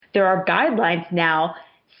there are guidelines now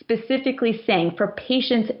specifically saying for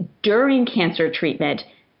patients during cancer treatment,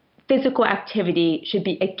 physical activity should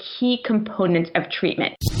be a key component of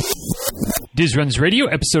treatment. Diz Runs Radio,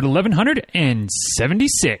 episode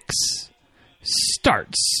 1176,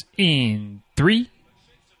 starts in 3,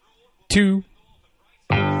 2,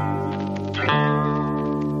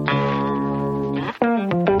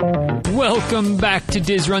 Welcome back to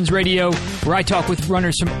Diz Runs Radio, where I talk with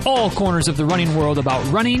runners from all corners of the running world about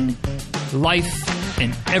running, life,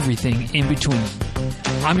 and everything in between.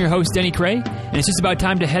 I'm your host, Denny Cray, and it's just about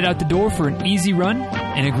time to head out the door for an easy run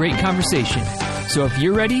and a great conversation. So if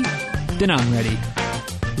you're ready, then I'm ready.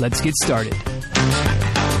 Let's get started.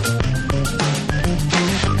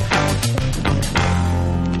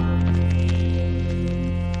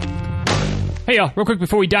 Hey y'all, real quick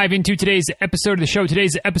before we dive into today's episode of the show.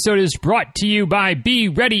 Today's episode is brought to you by Be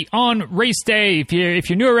Ready on Race Day. If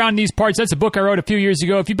you're new around these parts, that's a book I wrote a few years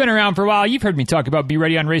ago. If you've been around for a while, you've heard me talk about Be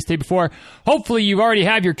Ready on Race Day before. Hopefully you already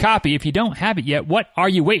have your copy. If you don't have it yet, what are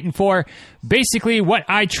you waiting for? Basically, what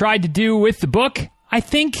I tried to do with the book, I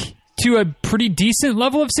think to a pretty decent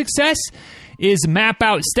level of success, is map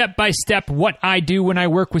out step by step what I do when I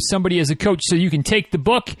work with somebody as a coach, so you can take the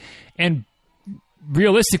book and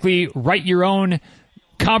realistically write your own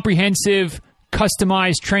comprehensive,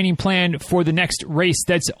 customized training plan for the next race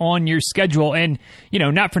that's on your schedule. And, you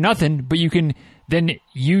know, not for nothing, but you can then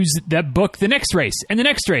use that book the next race and the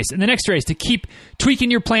next race and the next race to keep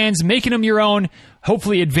tweaking your plans, making them your own,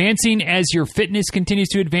 hopefully advancing as your fitness continues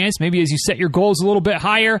to advance, maybe as you set your goals a little bit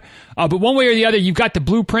higher. But one way or the other, you've got the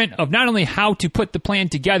blueprint of not only how to put the plan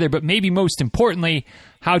together, but maybe most importantly,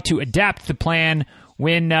 how to adapt the plan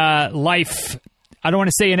when life, I don't want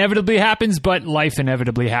to say inevitably happens, but life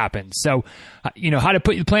inevitably happens. So, how to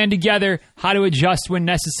put the plan together, how to adjust when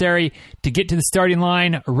necessary to get to the starting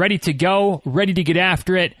line, ready to go, ready to get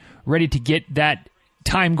after it, ready to get that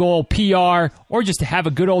time goal, PR, or just to have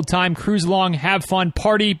a good old time, cruise along, have fun,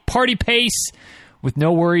 party pace, with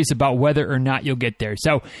no worries about whether or not you'll get there.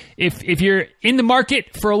 So if you're in the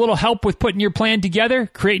market for a little help with putting your plan together,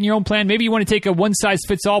 creating your own plan, maybe you want to take a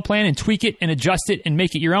one-size-fits-all plan and tweak it and adjust it and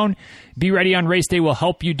make it your own, Be Ready on Race Day will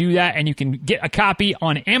help you do that, and you can get a copy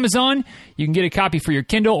on Amazon. You can get a copy for your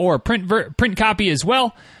Kindle or a print copy as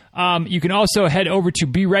well. You can also head over to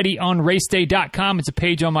BeReadyOnRaceDay.com. It's a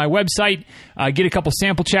page on my website. Get a couple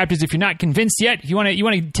sample chapters if you're not convinced yet. If you want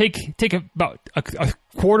to take about a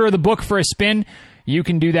quarter of the book for a spin, you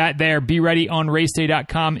can do that there.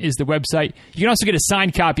 BeReadyOnRaceDay.com is the website. You can also get a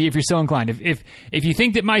signed copy if you're so inclined. If you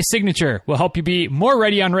think that my signature will help you be more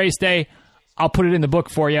ready on race day, I'll put it in the book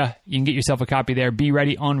for you. You can get yourself a copy there,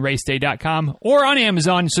 BeReadyOnRaceDay.com, or on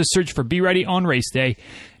Amazon. Just search for Be Ready on Race Day.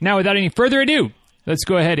 Now, without any further ado, let's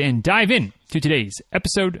go ahead and dive in to today's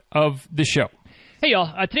episode of the show. Hey,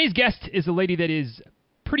 y'all. Today's guest is a lady that is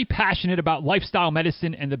pretty passionate about lifestyle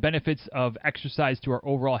medicine and the benefits of exercise to our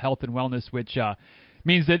overall health and wellness, which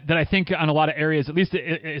means that I think on a lot of areas, at least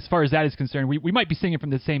as far as that is concerned, we might be singing from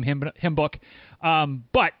the same hymn book.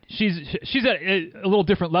 But she's at a little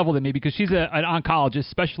different level than me, because she's an oncologist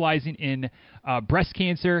specializing in breast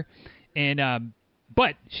cancer, and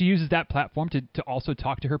but she uses that platform to also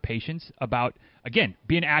talk to her patients about, again,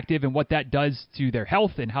 being active and what that does to their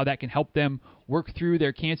health and how that can help them work through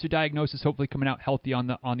their cancer diagnosis, hopefully coming out healthy on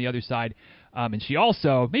the other side. And she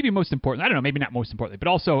also, maybe most importantly, I don't know, maybe not most importantly, but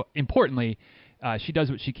also importantly, she does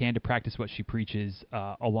what she can to practice what she preaches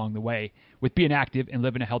along the way with being active and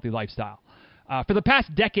living a healthy lifestyle. For the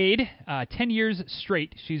past decade, 10 years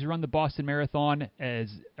straight, she's run the Boston Marathon as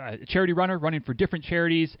a charity runner, running for different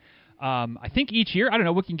charities. I think each year, I don't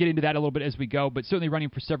know, we can get into that a little bit as we go, but certainly running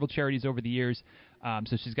for several charities over the years.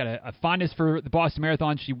 So she's got a fondness for the Boston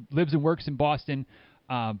Marathon. She lives and works in Boston.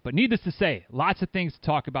 But needless to say, lots of things to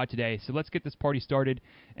talk about today. So let's get this party started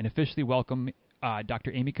and officially welcome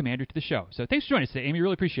Dr. Amy Comander to the show. So thanks for joining us today, Amy.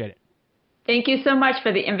 Really appreciate it. Thank you so much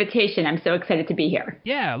for the invitation. I'm so excited to be here.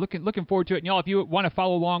 Yeah, looking forward to it. And y'all, if you want to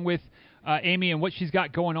follow along with Amy and what she's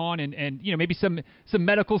got going on, and maybe some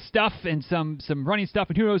medical stuff and some running stuff,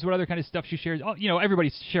 and who knows what other kind of stuff she shares.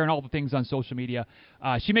 Everybody's sharing all the things on social media.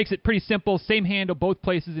 She makes it pretty simple. Same handle, both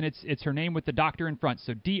places, and it's her name with the doctor in front.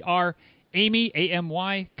 So Dr. Amy,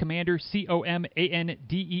 Amy, Comander,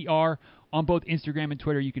 Comander, on both Instagram and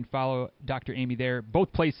Twitter. You can follow Dr. Amy there,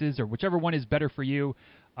 both places, or whichever one is better for you.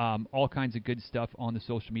 All kinds of good stuff on the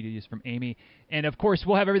social medias from Amy. And, of course,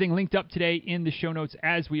 we'll have everything linked up today in the show notes,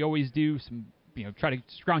 as we always do. Try to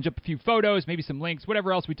scrounge up a few photos, maybe some links,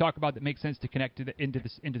 whatever else we talk about that makes sense to connect into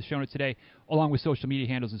the show notes today, along with social media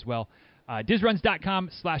handles as well.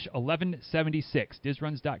 DizRuns.com/1176.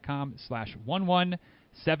 DizRuns.com/1176.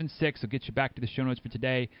 877-829-7676. I'll get you back to the show notes for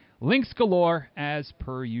today. Links galore as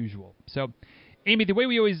per usual. So, Amy, the way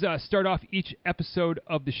we always start off each episode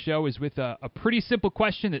of the show is with a pretty simple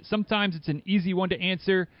question that sometimes it's an easy one to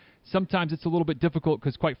answer. Sometimes it's a little bit difficult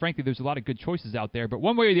because, quite frankly, there's a lot of good choices out there. But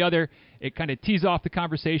one way or the other, it kind of tees off the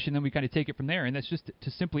conversation, then we kind of take it from there. And that's just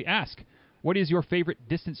to simply ask, what is your favorite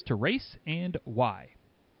distance to race and why?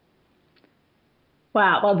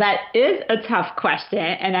 Wow, well, that is a tough question,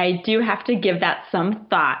 and I do have to give that some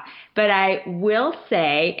thought. But I will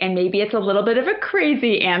say, and maybe it's a little bit of a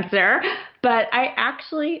crazy answer, but I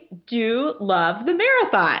actually do love the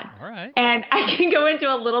marathon. All right. And I can go into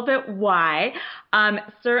a little bit why.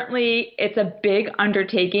 Certainly, it's a big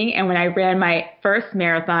undertaking, and when I ran my first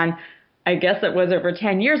marathon, I guess it was over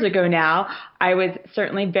 10 years ago now, I was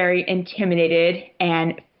certainly very intimidated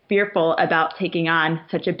and fearful about taking on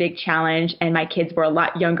such a big challenge. And my kids were a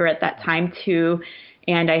lot younger at that time too.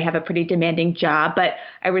 And I have a pretty demanding job, but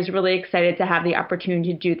I was really excited to have the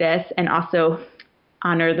opportunity to do this and also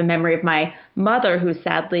honor the memory of my mother, who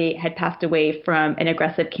sadly had passed away from an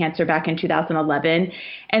aggressive cancer back in 2011.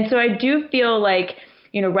 And so I do feel like,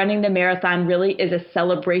 running the marathon really is a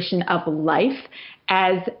celebration of life.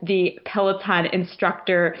 As the Peloton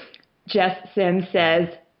instructor, Jess Sims, says,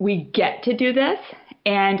 we get to do this.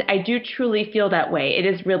 And I do truly feel that way. It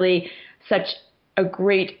is really such a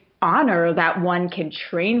great honor that one can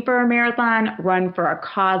train for a marathon, run for a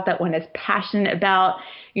cause that one is passionate about,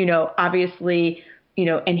 obviously,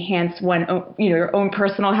 enhance your own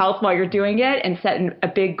personal health while you're doing it and set a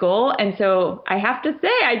big goal. And so I have to say,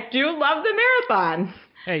 I do love the marathon.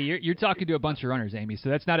 Hey, you're talking to a bunch of runners, Amy. So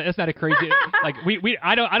that's not a crazy like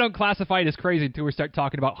I don't classify it as crazy until we start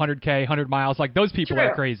talking about 100K, 100 miles. Like those people True.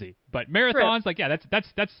 are crazy. But marathons, like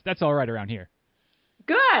that's all right around here.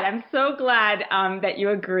 Good. I'm so glad that you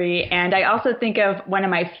agree. And I also think of one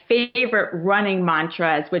of my favorite running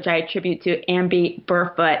mantras, which I attribute to Amby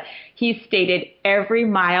Burfoot. He stated, every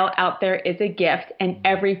mile out there is a gift and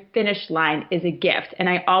every finish line is a gift. And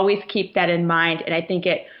I always keep that in mind. And I think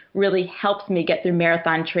it really helps me get through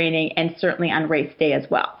marathon training and certainly on race day as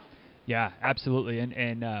well. Yeah, absolutely.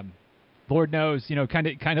 And Lord knows, kind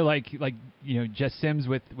of like Jess Sims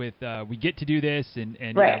with we get to do this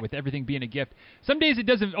and right. With everything being a gift. Some days it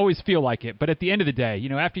doesn't always feel like it, but at the end of the day,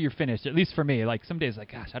 after you're finished, at least for me, like some days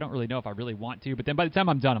like, gosh, I don't really know if I really want to, but then by the time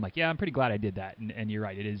I'm done, I'm like, yeah, I'm pretty glad I did that. And you're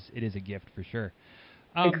right, it is a gift for sure.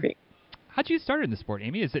 Agree. How'd you get started in the sport,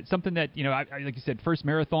 Amy? Is it something that, like you said, first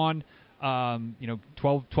marathon,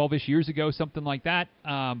 12-ish years ago, something like that.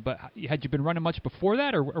 But had you been running much before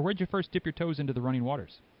that, or where'd you first dip your toes into the running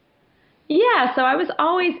waters? Yeah, so I was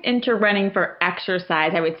always into running for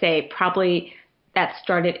exercise. I would say probably that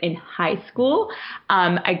started in high school.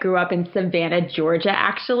 I grew up in Savannah, Georgia,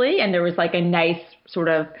 actually, and there was like a nice sort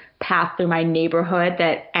of path through my neighborhood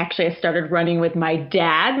that actually I started running with my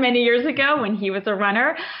dad many years ago when he was a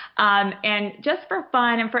runner. And just for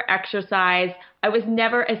fun and for exercise, I was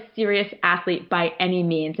never a serious athlete by any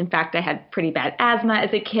means. In fact, I had pretty bad asthma as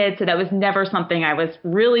a kid, so that was never something I was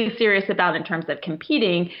really serious about in terms of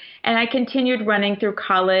competing. And I continued running through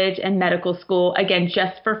college and medical school, again,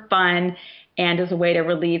 just for fun and as a way to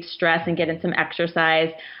relieve stress and get in some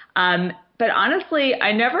exercise. But honestly,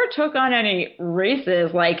 I never took on any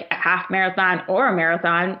races like a half marathon or a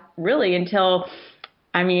marathon really until,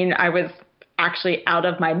 I was actually out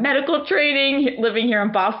of my medical training, living here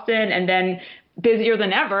in Boston, and then busier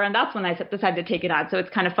than ever. And that's when I decided to take it on. So it's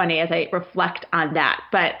kind of funny as I reflect on that.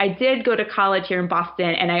 But I did go to college here in Boston,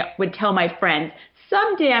 and I would tell my friends,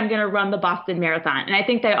 someday I'm going to run the Boston Marathon. And I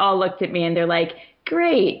think they all looked at me and they're like,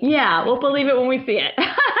 great. Yeah, we'll believe it when we see it.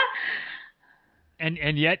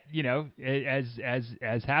 And yet,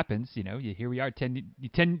 as happens, here we are 10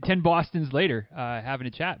 Bostons later, having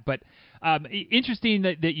a chat. But interesting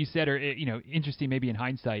that you said, or, interesting maybe in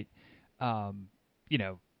hindsight, at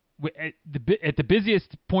the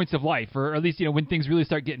busiest points of life, or at least, when things really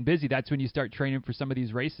start getting busy, that's when you start training for some of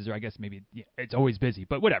these races, or I guess maybe it's always busy,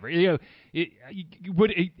 but whatever, it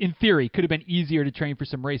would, in theory, could have been easier to train for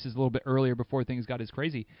some races a little bit earlier before things got as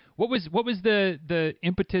crazy. What was the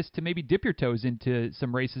impetus to maybe dip your toes into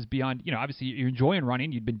some races beyond, obviously you're enjoying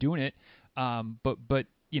running, you'd been doing it, but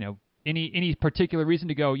any particular reason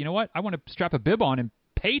to go, you know what, I want to strap a bib on and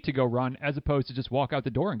pay to go run as opposed to just walk out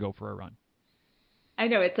the door and go for a run? I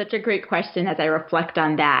know, it's such a great question as I reflect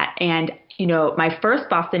on that. And, my first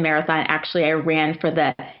Boston Marathon, actually, I ran for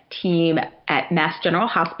the team at Mass General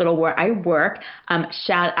Hospital where I work.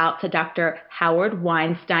 Shout out to Dr. Howard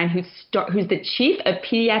Weinstein, who's the chief of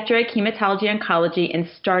pediatric hematology oncology and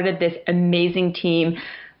started this amazing team,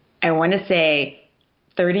 I want to say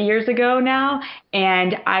 30 years ago now.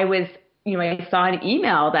 And I was I saw an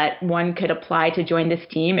email that one could apply to join this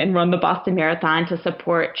team and run the Boston Marathon to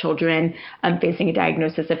support children facing a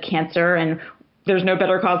diagnosis of cancer. And there's no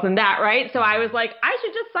better cause than that, right? So I was like, I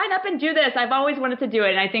should just sign up and do this. I've always wanted to do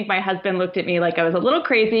it. And I think my husband looked at me like I was a little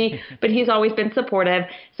crazy, but he's always been supportive.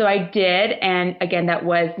 So I did. And again, that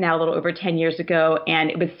was now a little over 10 years ago.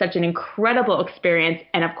 And it was such an incredible experience.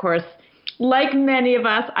 And of course, like many of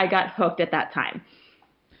us, I got hooked at that time.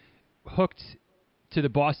 Hooked to the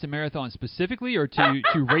Boston Marathon specifically, or to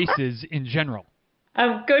races in general?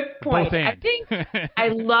 Good point. I think I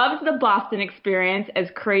loved the Boston experience, as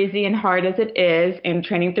crazy and hard as it is, and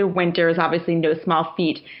training through winter is obviously no small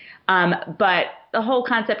feat. But the whole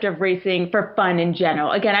concept of racing for fun in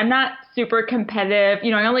general. Again, I'm not super competitive.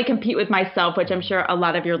 I only compete with myself, which I'm sure a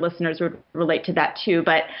lot of your listeners would relate to that too.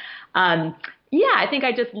 But I think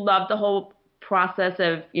I just love the whole process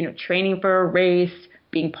of, training for a race,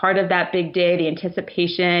 being part of that big day, the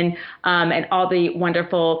anticipation, and all the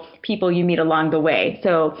wonderful people you meet along the way.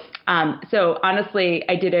 So honestly,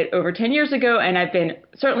 I did it over 10 years ago, and I've been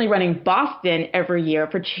certainly running Boston every year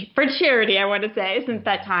for charity, I want to say, since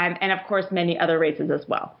that time, and of course, many other races as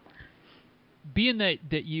well. Being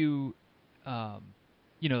that you,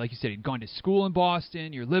 like you said, you'd gone to school in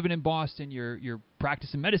Boston, you're living in Boston, you're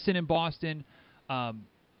practicing medicine in Boston.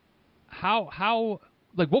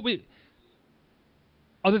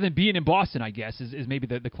 Other than being in Boston, I guess, is maybe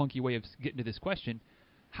the clunky way of getting to this question.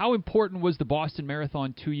 How important was the Boston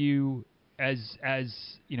Marathon to you as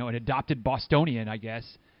an adopted Bostonian, I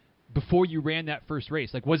guess, before you ran that first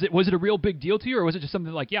race? Like, was it a real big deal to you, or was it just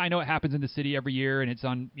something like, I know it happens in the city every year, and it's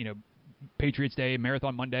on, Patriots Day,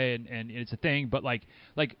 Marathon Monday, and it's a thing, but like,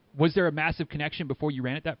 was there a massive connection before you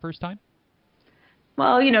ran it that first time?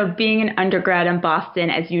 Well, being an undergrad in Boston,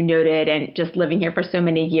 as you noted, and just living here for so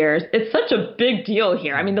many years, it's such a big deal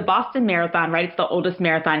here. I mean, the Boston Marathon, right? It's the oldest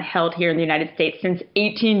marathon held here in the United States since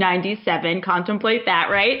 1897. Contemplate that,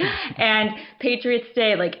 right? And Patriots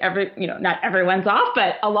Day, not everyone's off,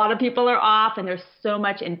 but a lot of people are off, and there's so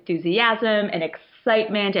much enthusiasm and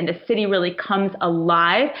excitement, and the city really comes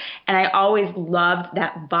alive. And I always loved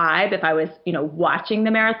that vibe if I was, watching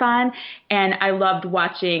the marathon. And I loved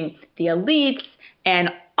watching the elites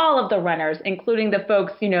and all of the runners, including the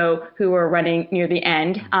folks, who were running near the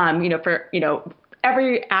end,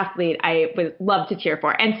 every athlete I would love to cheer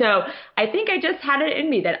for. And so I think I just had it in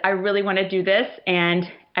me that I really want to do this, and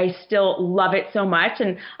I still love it so much.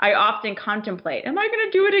 And I often contemplate, am I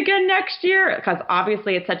going to do it again next year? Because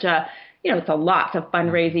obviously it's such a, it's a lot to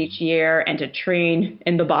fundraise each year and to train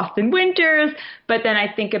in the Boston winters. But then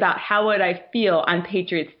I think about how would I feel on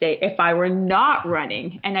Patriots Day if I were not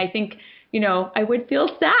running? And I think, I would feel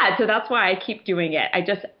sad. So that's why I keep doing it. I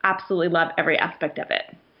just absolutely love every aspect of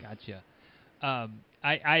it. Gotcha.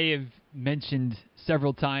 I have mentioned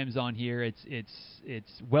several times on here,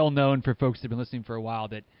 it's well known for folks that have been listening for a while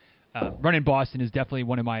that running Boston is definitely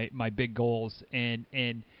one of my big goals.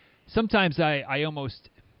 And sometimes I almost,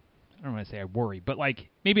 I don't want to say I worry, but like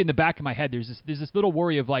maybe in the back of my head, there's this little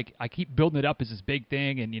worry of like, I keep building it up as this big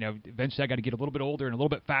thing. And, eventually I got to get a little bit older and a little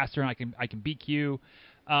bit faster, and I can BQ.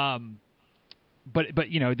 But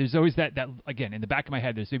there's always that again, in the back of my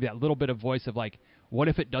head, there's maybe that little bit of voice of like, what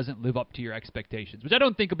if it doesn't live up to your expectations? Which I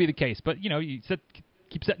don't think will be the case, but you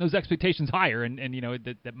keep setting those expectations higher, and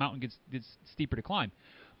that mountain gets steeper to climb.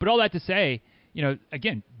 But all that to say,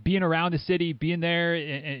 again, being around the city, being there,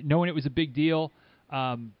 and knowing it was a big deal,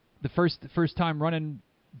 the first time running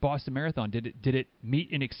Boston Marathon, did it meet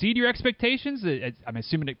and exceed your expectations? I'm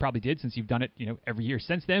assuming it probably did, since you've done it, every year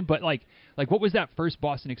since then. But like what was that first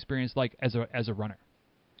Boston experience like as a runner?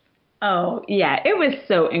 Oh, yeah, it was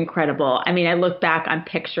so incredible. I mean, I look back on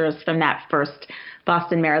pictures from that first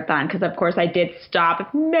Boston Marathon because, of course, I did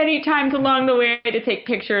stop many times along the way to take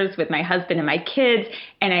pictures with my husband and my kids,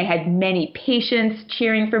 and I had many patients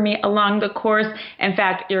cheering for me along the course. In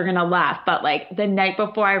fact, you're going to laugh, but like the night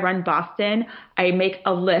before I run Boston, I make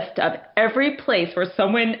a list of every place where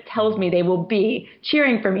someone tells me they will be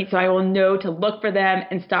cheering for me, so I will know to look for them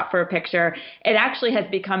and stop for a picture. It actually has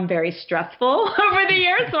become very stressful over the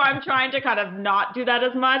years, so I'm trying to kind of not do that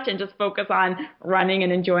as much and just focus on running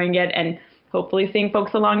and enjoying it and hopefully seeing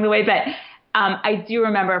folks along the way. But I do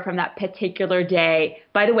remember from that particular day,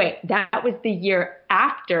 by the way, that was the year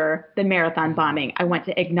after the marathon bombing. I want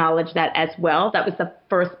to acknowledge that as well. That was the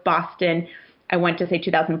first Boston, I went to say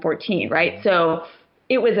 2014, right? So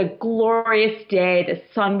it was a glorious day. The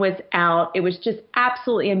sun was out. It was just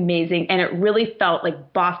absolutely amazing. And it really felt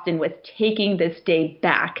like Boston was taking this day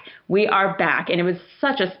back. We are back. And it was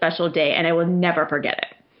such a special day, and I will never forget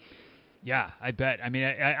it. Yeah, I bet. I mean,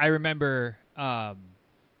 I remember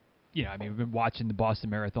I mean, we've been watching the Boston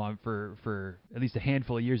Marathon for at least a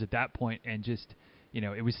handful of years at that point, and just,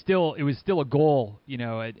 it was still a goal,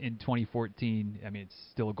 in 2014. I mean, it's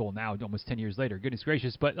still a goal now, almost 10 years later. Goodness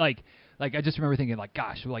gracious! But like I just remember thinking, like,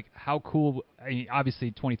 gosh, like how cool. I mean,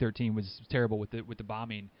 obviously 2013 was terrible with the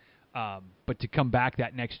bombing, but to come back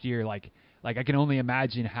that next year, like I can only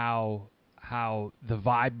imagine how the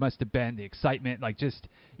vibe must have been, the excitement, like just,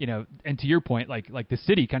 and to your point, like the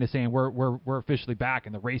city kind of saying we're officially back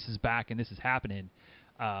and the race is back and this is happening.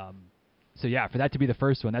 So yeah, for that to be the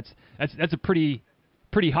first one, that's a pretty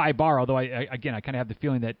high bar. Although I kind of have the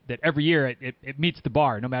feeling that every year it meets the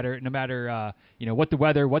bar, no matter what the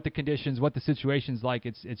weather, what the conditions, what the situation's like.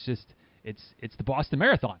 It's the Boston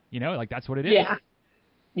Marathon, like that's what it is.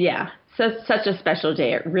 Yeah. So such a special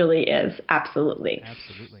day. It really is. Absolutely.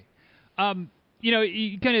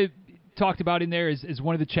 You kind of talked about in there is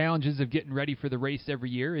one of the challenges of getting ready for the race every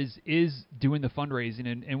year is doing the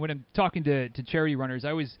fundraising. And when I'm talking to charity runners,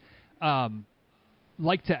 I always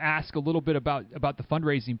like to ask a little bit about the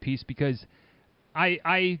fundraising piece, because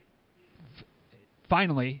I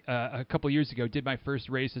finally, a couple of years ago, did my first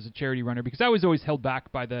race as a charity runner, because I was always held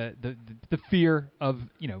back by the fear of,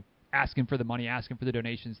 asking for the money, asking for the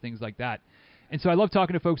donations, things like that. And so I love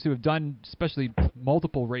talking to folks who have done, especially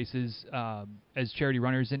multiple races as charity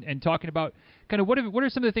runners, and talking about kind of what are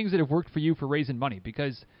some of the things that have worked for you for raising money,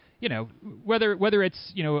 because whether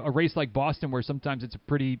it's a race like Boston, where sometimes it's a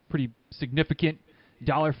pretty significant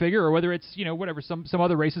dollar figure, or whether it's whatever some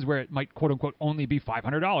other races where it might quote unquote only be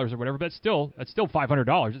 $500 or whatever, but that's still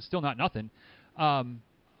 $500. It's still not nothing. How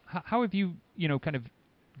have you kind of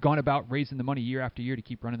gone about raising the money year after year to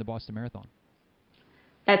keep running the Boston Marathon?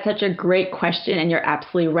 That's such a great question, and you're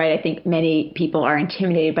absolutely right. I think many people are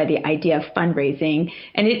intimidated by the idea of fundraising,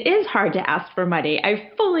 and it is hard to ask for money.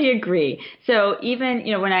 I fully agree. So even,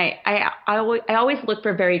 when I always look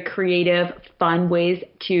for very creative, fun ways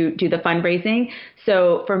to do the fundraising.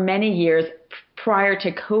 So for many years prior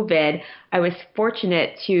to COVID, I was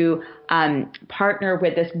fortunate to partner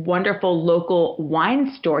with this wonderful local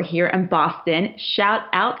wine store here in Boston. Shout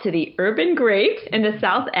out to the Urban Grape in the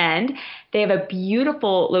South End. They have a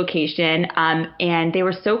beautiful location, and they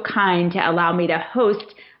were so kind to allow me to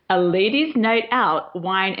host a ladies' night out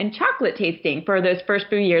wine and chocolate tasting for those first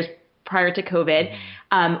few years prior to COVID.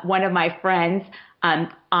 One of my friends,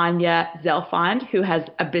 Anya Zelfond, who has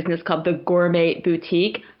a business called The Gourmet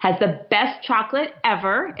Boutique, has the best chocolate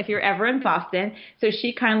ever if you're ever in Boston. So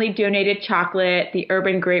she kindly donated chocolate. The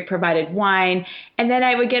Urban Grape provided wine. And then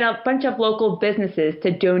I would get a bunch of local businesses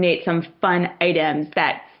to donate some fun items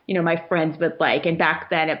that my friends would like. And back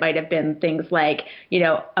then it might have been things like,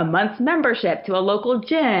 a month's membership to a local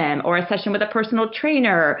gym, or a session with a personal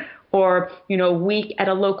trainer, or, a week at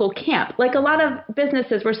a local camp. Like, a lot of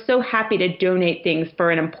businesses were so happy to donate things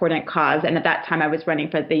for an important cause. And at that time I was running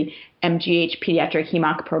for the MGH Pediatric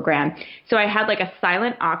Hemonc program. So I had like a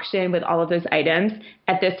silent auction with all of those items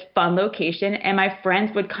at this fun location, and my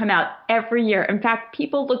friends would come out every year. In fact,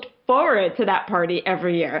 people looked forward to that party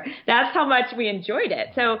every year. That's how much we enjoyed it.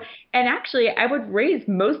 So, and actually I would raise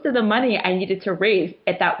most of the money I needed to raise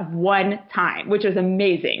at that one time, which was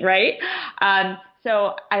amazing, right?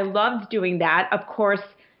 So I loved doing that. Of course,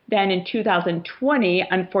 then in 2020,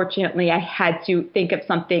 unfortunately, I had to think of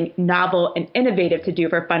something novel and innovative to do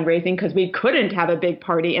for fundraising, because we couldn't have a big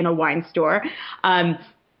party in a wine store.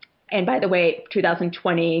 And by the way,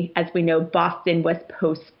 2020, as we know, Boston was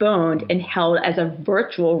postponed and held as a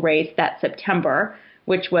virtual race that September,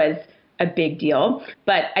 which was a big deal.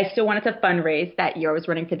 But I still wanted to fundraise that year. I was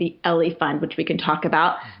running for the Ellie Fund, which we can talk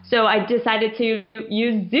about. So I decided to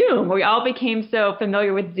use Zoom. We all became so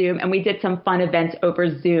familiar with Zoom, and we did some fun events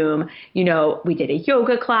over Zoom. We did a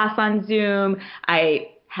yoga class on Zoom. I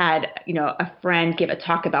had, a friend give a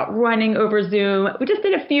talk about running over Zoom. We just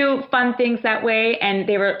did a few fun things that way, and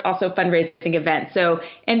they were also fundraising events. So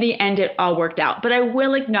in the end, it all worked out. But I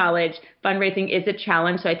will acknowledge fundraising is a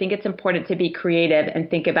challenge. So I think it's important to be creative and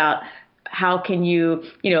think about how can you,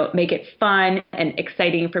 make it fun and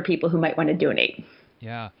exciting for people who might want to donate.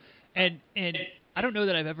 Yeah. And I don't know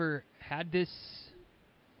that I've ever had this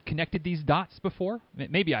connected these dots before.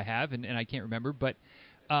 Maybe I have, and I can't remember, but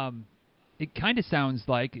it kind of sounds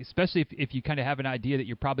like, especially if you kind of have an idea that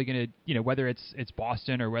you're probably going to, whether it's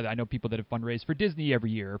Boston, or whether I know people that have fundraised for Disney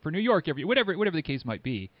every year, or for New York every, whatever the case might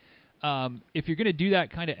be. If you're going to do that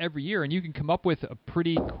kind of every year, and you can come up with a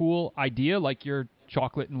pretty cool idea, like your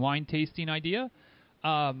chocolate and wine tasting idea,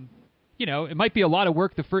 it might be a lot of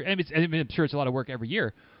work I'm sure it's a lot of work every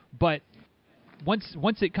year, but once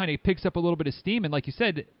it kind of picks up a little bit of steam, and like you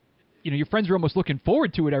said, your friends are almost looking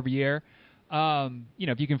forward to it every year,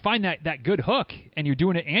 if you can find that good hook and you're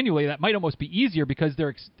doing it annually, that might almost be easier because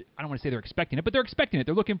I don't want to say they're expecting it, but they're expecting it.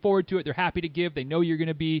 They're looking forward to it. They're happy to give. They know you're going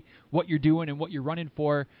to be what you're doing and what you're running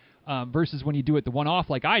for, versus when you do it the one-off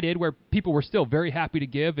like I did, where people were still very happy to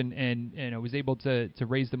give and I was able to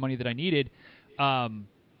raise the money that I needed.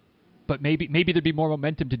 But maybe there'd be more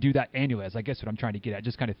momentum to do that annually, as I guess what I'm trying to get at,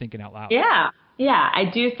 just kind of thinking out loud. Yeah, I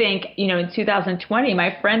do think, in 2020,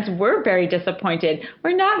 my friends were very disappointed.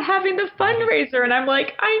 We're not having the fundraiser. And I'm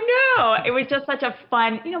like, I know. It was just such a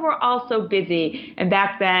fun, we're all so busy. And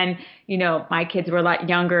back then, my kids were a lot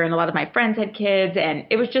younger and a lot of my friends had kids. And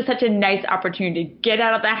it was just such a nice opportunity to get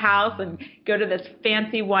out of the house and go to this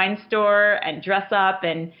fancy wine store and dress up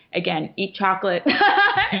and, again, eat chocolate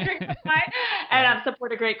and drink some wine and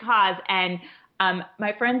support a great cause. And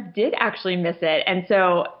my friends did actually miss it. And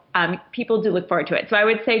so people do look forward to it. So I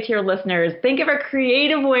would say to your listeners, think of a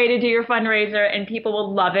creative way to do your fundraiser and people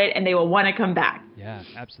will love it and they will want to come back. Yeah,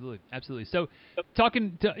 absolutely. Absolutely. So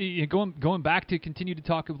going back to continue to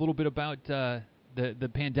talk a little bit about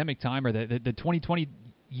the pandemic time or the 2020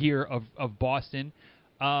 year of Boston.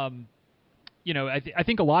 I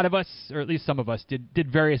think a lot of us, or at least some of us,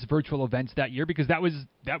 did various virtual events that year because that was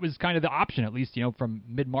kind of the option, at least, from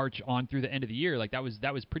mid-March on through the end of the year. Like that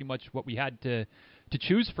was pretty much what we had to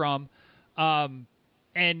choose from. And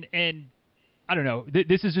I don't know,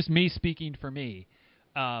 this is just me speaking for me.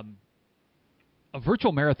 A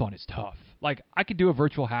virtual marathon is tough. Like I could do a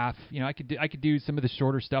virtual half, I could do some of the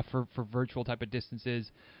shorter stuff for virtual type of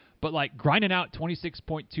distances. But like grinding out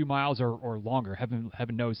 26.2 miles or longer, heaven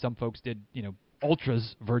knows some folks did,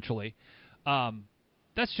 ultras virtually.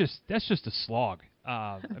 That's just a slog.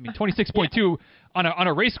 26.2 on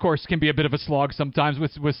a race course can be a bit of a slog sometimes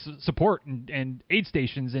with support and aid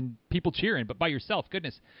stations and people cheering, but by yourself,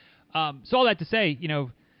 goodness. So all that to say,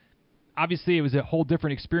 obviously it was a whole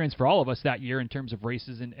different experience for all of us that year in terms of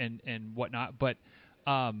races and whatnot. But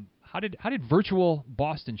how did virtual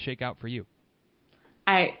Boston shake out for you?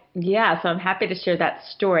 So I'm happy to share that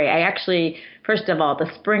story. I actually, first of all,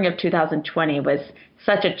 the spring of 2020 was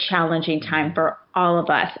such a challenging time for all of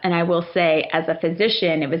us. And I will say, as a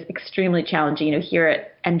physician, it was extremely challenging, here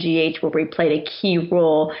at MGH, where we played a key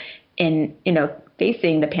role in,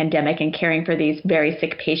 facing the pandemic and caring for these very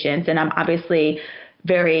sick patients. And I'm obviously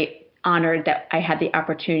very honored that I had the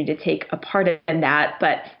opportunity to take a part in that.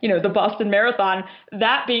 But, the Boston Marathon,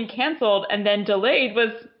 that being canceled and then delayed was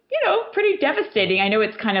pretty devastating. I know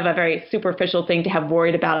it's kind of a very superficial thing to have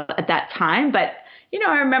worried about at that time, but,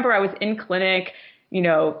 I remember I was in clinic,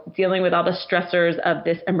 dealing with all the stressors of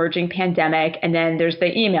this emerging pandemic. And then there's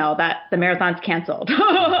the email that the marathon's canceled.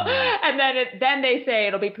 And then they say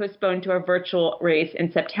it'll be postponed to a virtual race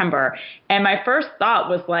in September. And my first thought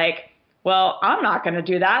was like, well, I'm not going to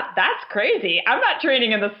do that. That's crazy. I'm not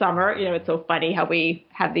training in the summer. It's so funny how we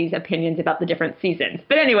have these opinions about the different seasons.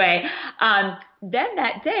 But anyway, then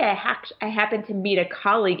that day I happened to meet a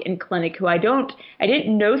colleague in clinic who I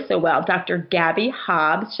didn't know so well, Dr. Gabby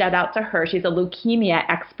Hobbs. Shout out to her. She's a leukemia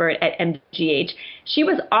expert at MGH. She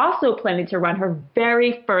was also planning to run her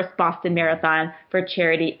very first Boston Marathon for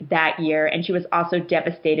charity that year. And she was also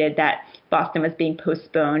devastated that Boston was being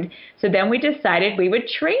postponed. So then we decided we would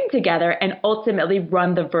train together and ultimately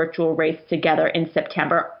run the virtual race together in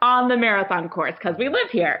September on the marathon course because we live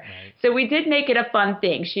here. Right. So we did make it a fun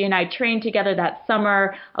thing. She and I trained together that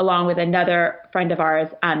summer along with another friend of ours,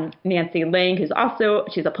 Nancy Ling, she's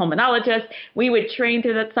a pulmonologist. We would train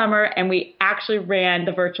through that summer and we actually ran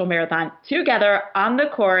the virtual marathon together on the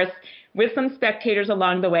course with some spectators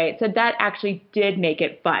along the way. So that actually did make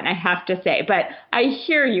it fun, I have to say. But I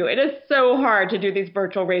hear you. It is so hard to do these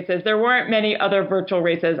virtual races. There weren't many other virtual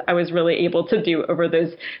races I was really able to do over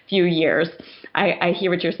those few years. I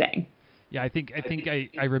hear what you're saying. Yeah, I think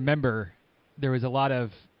I remember there was a lot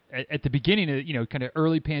of, at the beginning of, kind of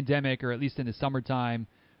early pandemic, or at least in the summertime,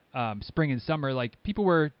 spring and summer, like people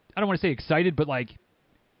were, I don't want to say excited, but like,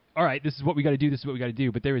 all right, this is what we got to do. This is what we got to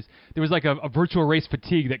do. But there was like a virtual race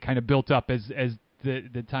fatigue that kind of built up as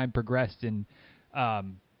the time progressed. And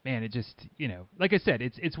man, it just, like I said,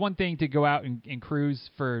 it's one thing to go out and cruise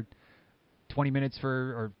for 20 minutes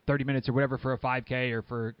or 30 minutes or whatever for a 5K or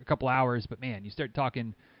for a couple hours. But man, you start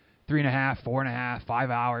talking 3.5, 4.5, 5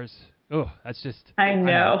 hours. Oh, that's just. I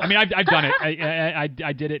know. I mean, I've done it.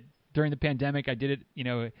 I did it during the pandemic. I did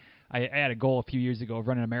it. I had a goal a few years ago of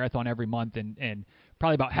running a marathon every month, and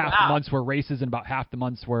probably about half the months were races and about half the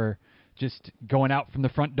months were just going out from the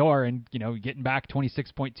front door and, getting back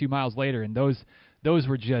 26.2 miles later. And those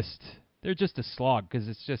were they're just a slog because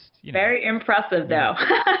it's just, Very impressive, though.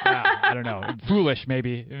 I don't know. Foolish,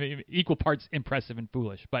 maybe. Equal parts impressive and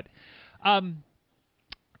foolish. But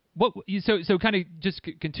So kind of just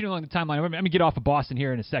continue along the timeline. I'm going to get off of Boston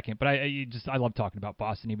here in a second, but I love talking about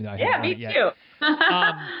Boston, even though I haven't run it yet.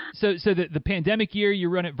 Yeah, So me too. the pandemic year, you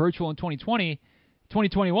run it virtual in 2020.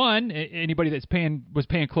 2021, anybody was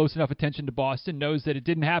paying close enough attention to Boston knows that it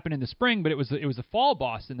didn't happen in the spring, but it was the fall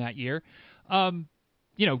Boston that year.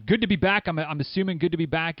 Good to be back. I'm assuming good to be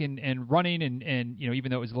back and running and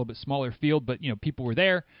even though it was a little bit smaller field, but people were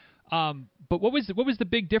there. But what was the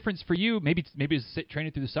big difference for you? Maybe it's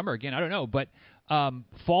training through the summer again. I don't know, but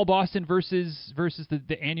fall Boston versus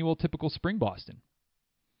the annual typical spring Boston.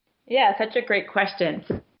 Yeah, such a great question.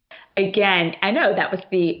 Again, I know that was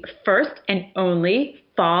the first and only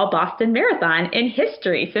fall Boston Marathon in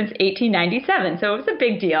history since 1897, so it was a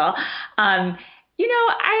big deal.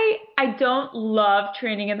 I don't love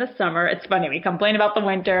training in the summer. It's funny, we complain about the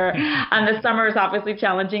winter. The summer is obviously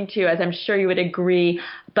challenging too, as I'm sure you would agree.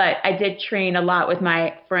 But I did train a lot with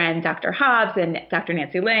my friend Dr. Hobbs and Dr.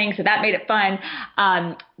 Nancy Lang, so that made it fun.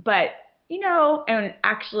 And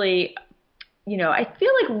actually, I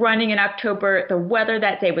feel like running in October, the weather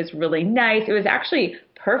that day was really nice. It was actually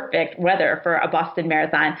perfect weather for a Boston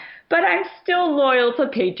Marathon, but I'm still loyal to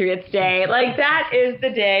Patriots Day. Like, that is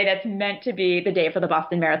the day that's meant to be the day for the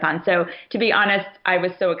Boston Marathon. So to be honest, I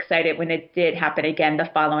was so excited when it did happen again the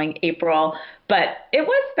following April, but it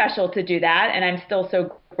was special to do that. And I'm still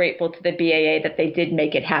so grateful to the BAA that they did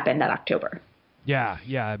make it happen that October. Yeah.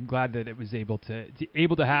 I'm glad that it was able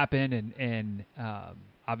to happen, and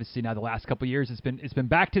obviously now the last couple of years it's been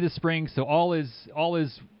back to the spring, so all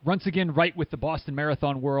is once again right with the Boston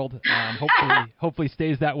Marathon world. Hopefully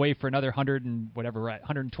stays that way for another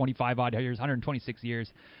 125 odd years, 126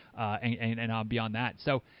 years, and beyond that.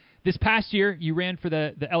 So this past year you ran for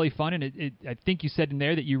the LA Fund, and I think you said in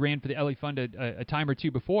there that you ran for the LA Fund a time or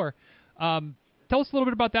two before. Tell us a little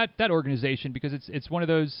bit about that organization, because it's one of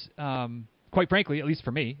those. Quite frankly, at least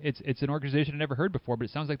for me, it's an organization I never heard before, but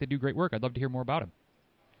it sounds like they do great work. I'd love to hear more about them.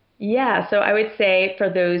 Yeah, so I would say for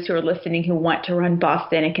those who are listening who want to run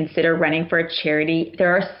Boston and consider running for a charity,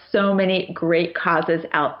 there are so many great causes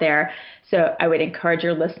out there. So I would encourage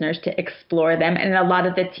your listeners to explore them. And a lot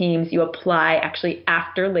of the teams you apply actually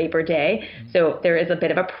after Labor Day. So there is a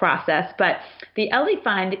bit of a process. But the LA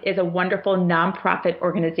Fund is a wonderful nonprofit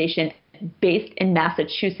organization based in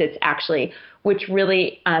Massachusetts, actually, which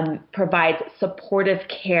really provides supportive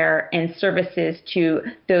care and services to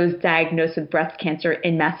those diagnosed with breast cancer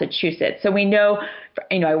in Massachusetts. So we know,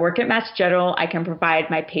 I work at Mass General. I can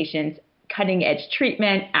provide my patients cutting edge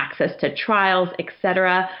treatment, access to trials,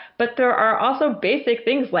 etc. But there are also basic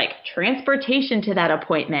things like transportation to that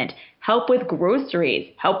appointment, help with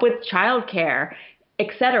groceries, help with childcare,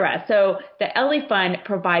 etc. So the LA Fund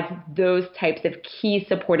provides those types of key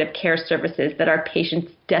supportive care services that our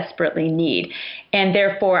patients desperately need. And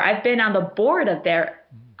therefore, I've been on the board of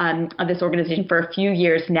this organization for a few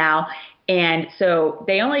years now. And so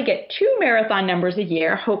they only get 2 marathon numbers a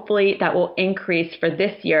year. Hopefully that will increase for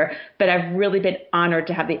this year. But I've really been honored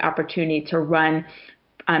to have the opportunity to run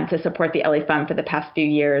to support the LA Fund for the past few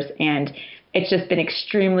years. And it's just been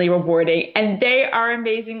extremely rewarding. And they are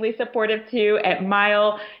amazingly supportive too. At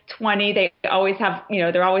mile 20, they always have,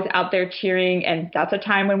 they're always out there cheering. And that's a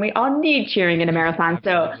time when we all need cheering in a marathon.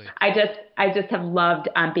 Absolutely. So I just have loved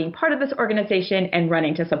being part of this organization and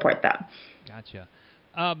running to support them. Gotcha.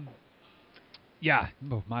 Yeah,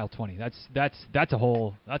 mile 20. That's a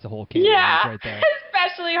whole can right there.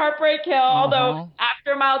 Especially Heartbreak Hill. Although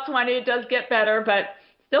after mile 20 it does get better, but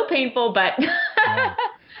still painful. But yeah.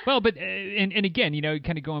 Well, but and again,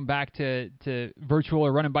 kind of going back to virtual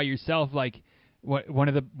or running by yourself, like one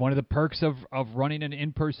of the perks of running an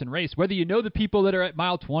in-person race, whether you know the people that are at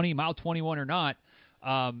mile 20, mile 21 or not,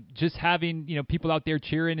 just having people out there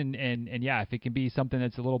cheering and yeah, if it can be something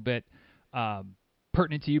that's a little bit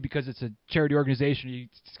pertinent to you because it's a charity organization, you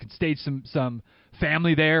can stage some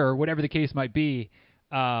family there or whatever the case might be.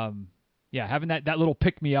 Yeah, having that little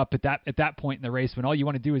pick me up at that point in the race when all you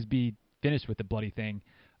want to do is be finished with the bloody thing.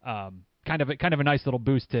 Kind of a nice little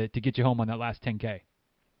boost to get you home on that last 10K.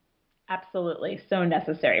 Absolutely. So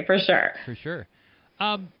necessary, for sure. For sure.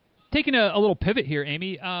 Taking a little pivot here,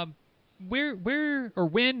 Amy, where or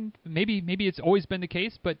when, maybe it's always been the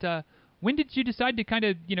case, but when did you decide to kind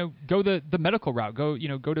of, go the medical route, go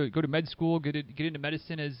to med school, get into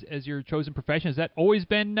medicine as your chosen profession? Has that always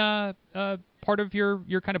been part of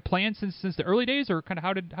your kind of plan since the early days, or kind of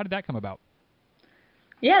how did that come about?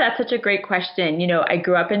 Yeah, that's such a great question. I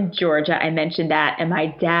grew up in Georgia. I mentioned that. And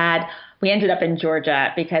we ended up in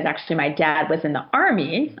Georgia because actually my dad was in the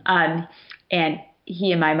Army. And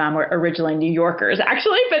he and my mom were originally New Yorkers,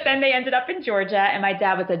 actually, but then they ended up in Georgia. And my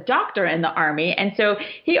dad was a doctor in the Army. And so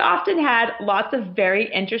he often had lots of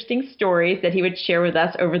very interesting stories that he would share with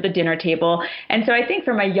us over the dinner table. And so I think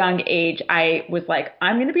from a young age, I was like,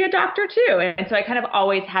 I'm going to be a doctor too. And so I kind of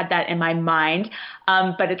always had that in my mind.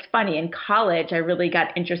 But it's funny, in college, I really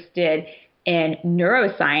got interested in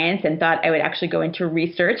neuroscience and thought I would actually go into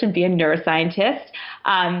research and be a neuroscientist.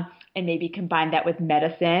 And maybe combine that with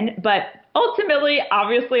medicine. But ultimately,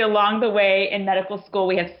 obviously, along the way in medical school,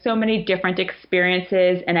 we have so many different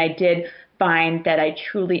experiences. And I did find that I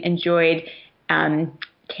truly enjoyed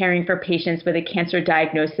caring for patients with a cancer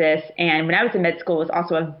diagnosis. And when I was in med school, it was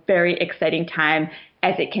also a very exciting time,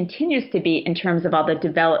 as it continues to be, in terms of all the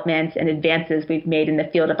developments and advances we've made in the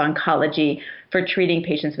field of oncology for treating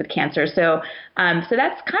patients with cancer. So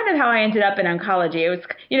that's kind of how I ended up in oncology. It was,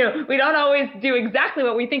 we don't always do exactly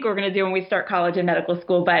what we think we're going to do when we start college and medical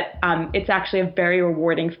school, but it's actually a very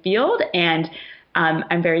rewarding field, and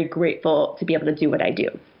I'm very grateful to be able to do what I do.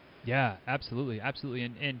 Yeah, absolutely.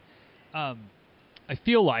 And I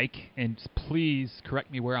feel like, and please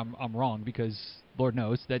correct me where I'm wrong, because Lord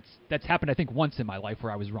knows that's happened, I think, once in my life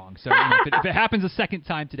where I was wrong. So if it happens a second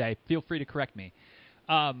time today, feel free to correct me.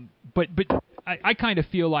 But I kind of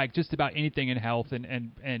feel like just about anything in health,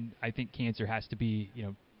 and I think cancer has to be,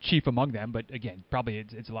 chief among them. But again, probably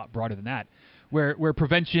it's a lot broader than that, where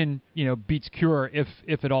prevention, beats cure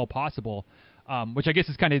if at all possible, which I guess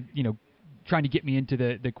is kind of, trying to get me into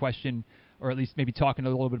the question, or at least maybe talking a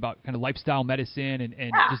little bit about kind of lifestyle medicine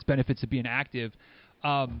and just benefits of being active.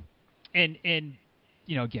 And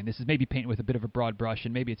again, this is maybe painting with a bit of a broad brush,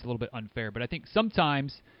 and maybe it's a little bit unfair, but I think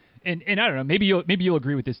sometimes, and I don't know, maybe you'll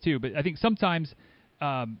agree with this too, but I think sometimes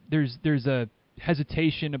there's a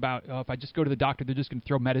hesitation about, if I just go to the doctor, they're just going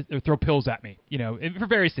to throw pills at me, for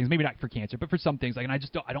various things, maybe not for cancer, but for some things, like, and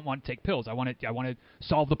I don't want to take pills. I want to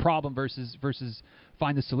solve the problem versus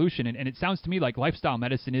find the solution. And it sounds to me like lifestyle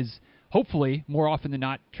medicine is hopefully more often than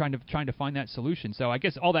not trying to find that solution. So I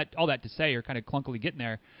guess all that to say, or kind of clunkily getting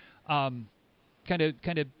there, kind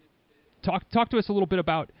of talk to us a little bit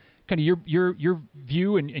about kind of your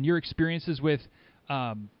view and your experiences with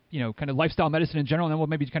kind of lifestyle medicine in general, and then we'll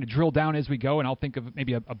maybe kind of drill down as we go, and I'll think of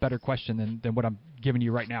maybe a better question than what I'm giving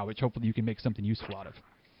you right now, which hopefully you can make something useful out of.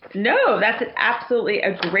 No, that's absolutely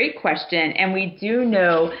a great question. And we do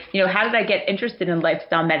know, how did I get interested in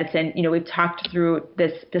lifestyle medicine? We've talked through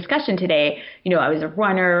this discussion today. I was a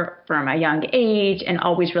runner from a young age and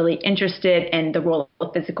always really interested in the role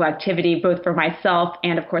of physical activity, both for myself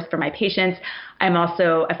and, of course, for my patients.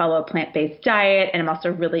 I follow a plant-based diet, and I'm also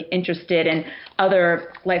really interested in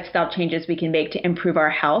other lifestyle changes we can make to improve our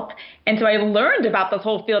health. And so I learned about this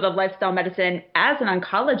whole field of lifestyle medicine as an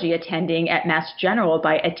oncology attending at Mass General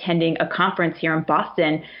by attending a conference here in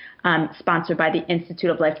Boston, sponsored by the Institute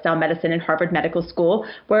of Lifestyle Medicine and Harvard Medical School,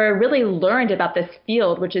 where I really learned about this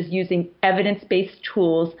field, which is using evidence-based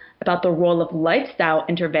tools about the role of lifestyle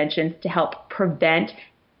interventions to help prevent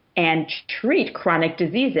and treat chronic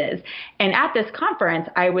diseases. And at this conference,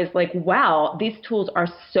 I was like, wow, these tools are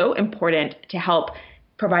so important to help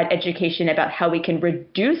provide education about how we can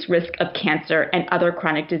reduce risk of cancer and other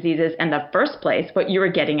chronic diseases in the first place, what you were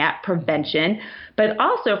getting at, prevention, but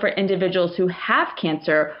also for individuals who have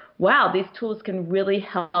cancer. Wow, these tools can really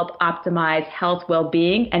help optimize health,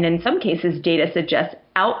 well-being, and in some cases, data suggests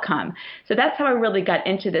outcome. So that's how I really got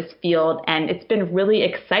into this field. And it's been really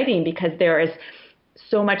exciting because there is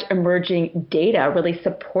so much emerging data really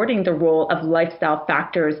supporting the role of lifestyle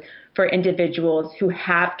factors for individuals who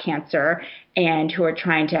have cancer and who are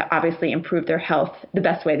trying to obviously improve their health the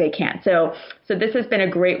best way they can. So this has been a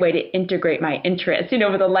great way to integrate my interests,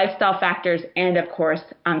 with the lifestyle factors and, of course,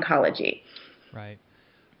 oncology. Right.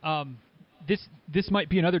 This might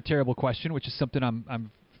be another terrible question, which is something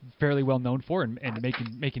I'm fairly well known for, and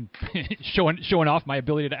making showing off my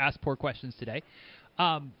ability to ask poor questions today.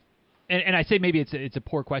 And I say maybe it's a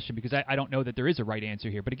poor question because I don't know that there is a right answer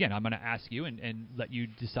here. But again, I'm going to ask you and let you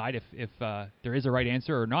decide if there is a right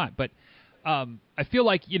answer or not. But I feel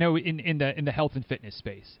like, in the health and fitness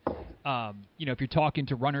space, if you're talking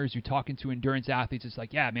to runners, you're talking to endurance athletes, it's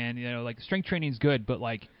like, yeah, man, like strength training is good, but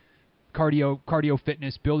like cardio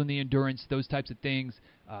fitness, building the endurance, those types of things,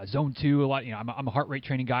 zone 2, a lot. I'm a heart rate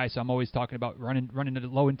training guy, so I'm always talking about running at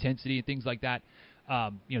low intensity and things like that.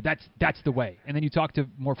 That's the way. And then you talk to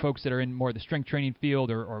more folks that are in more of the strength training field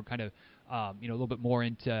or kind of, a little bit more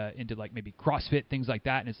into like maybe CrossFit, things like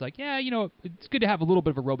that. And it's like, yeah, it's good to have a little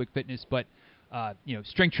bit of aerobic fitness, but,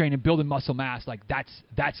 strength training, building muscle mass, like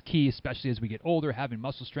that's key, especially as we get older. Having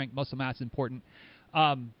muscle strength, muscle mass is important.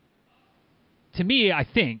 To me, I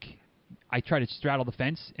think I try to straddle the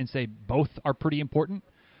fence and say both are pretty important.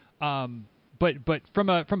 But from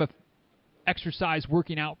a exercise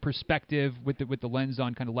working out perspective with the lens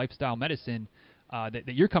on kind of lifestyle medicine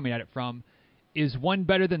that you're coming at it from, is one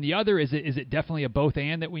better than the other? Is it definitely a both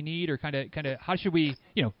and that we need, or kind of how should we,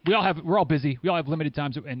 we're all busy, we all have limited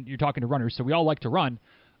times, and you're talking to runners, so we all like to run.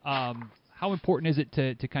 How important is it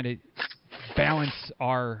to kind of balance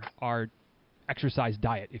our exercise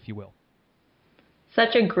diet, if you will?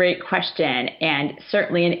 Such a great question, and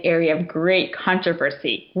certainly an area of great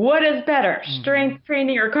controversy. What is better, strength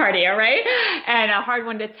training or cardio, right? And a hard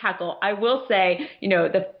one to tackle. I will say,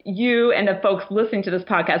 you and the folks listening to this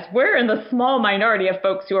podcast, we're in the small minority of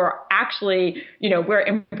folks who are actually, we're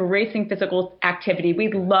embracing physical activity.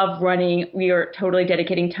 We love running. We are totally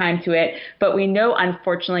dedicating time to it. But we know,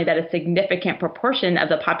 unfortunately, that a significant proportion of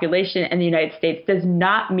the population in the United States does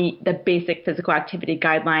not meet the basic physical activity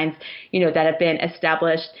guidelines, that have been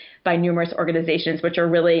established by numerous organizations, which are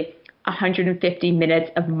really 150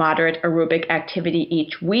 minutes of moderate aerobic activity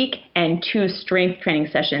each week and 2 strength training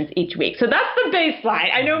sessions each week. So that's the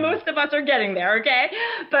baseline. I know most of us are getting there, okay?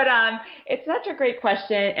 But it's such a great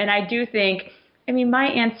question. And I do think, my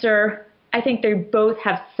answer, I think they both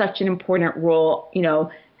have such an important role,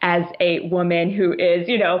 as a woman who is,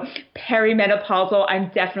 perimenopausal.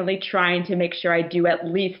 I'm definitely trying to make sure I do at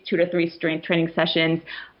least 2 to 3 strength training sessions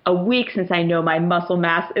a week, since I know my muscle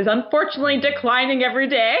mass is unfortunately declining every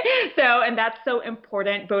day. And that's so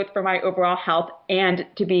important both for my overall health and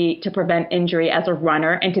to prevent injury as a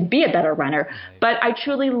runner and to be a better runner. But I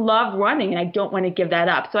truly love running and I don't want to give that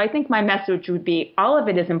up. So I think my message would be all of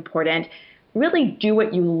it is important. Really do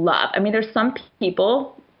what you love. There's some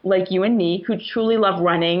people like you and me who truly love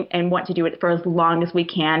running and want to do it for as long as we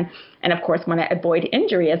can. And of course, want to avoid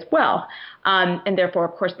injury as well. And therefore,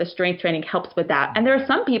 of course, the strength training helps with that. And there are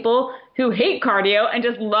some people who hate cardio and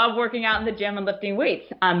just love working out in the gym and lifting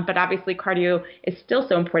weights. But obviously, cardio is still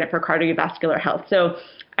so important for cardiovascular health. So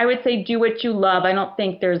I would say do what you love. I don't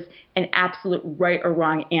think there's an absolute right or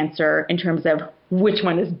wrong answer in terms of which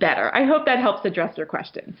one is better. I hope that helps address your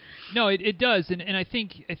question. No, it does. And I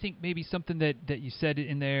think maybe something that you said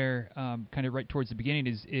in there kind of right towards the beginning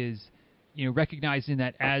is recognizing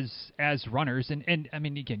that as runners, and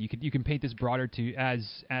again, you can paint this broader to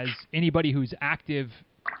as anybody who's active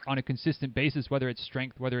on a consistent basis, whether it's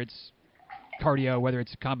strength, whether it's cardio, whether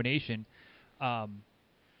it's a combination.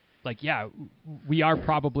 We are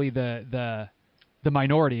probably the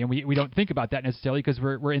minority, and we don't think about that necessarily because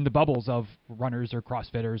we're in the bubbles of runners or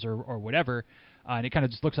CrossFitters or whatever, and it kind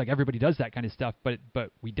of just looks like everybody does that kind of stuff, but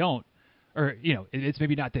we don't, or it's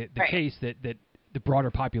maybe not the right. case that the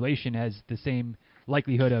broader population has the same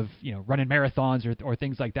likelihood of running marathons or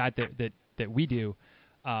things like that we do,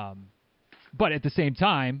 but at the same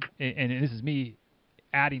time, and this is me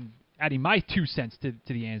adding my 2 cents to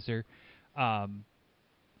the answer.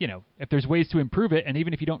 If there's ways to improve it, and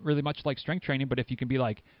even if you don't really much like strength training, but if you can be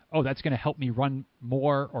like, oh, that's going to help me run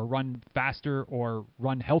more or run faster or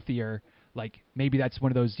run healthier, like maybe that's one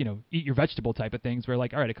of those, eat your vegetable type of things where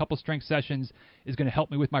like, all right, a couple strength sessions is going to help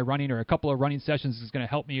me with my running, or a couple of running sessions is going to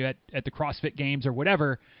help me at the CrossFit games or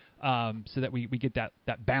whatever, so that we get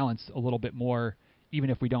that balance a little bit more, even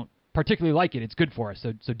if we don't particularly like it, it's good for us.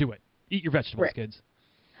 So do it. Eat your vegetables, right. Kids.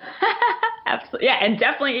 Absolutely. Yeah, and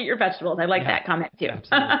definitely eat your vegetables. I like that comment too.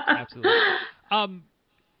 Absolutely.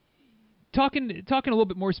 Talking a little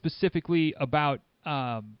bit more specifically about,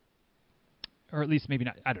 or at least maybe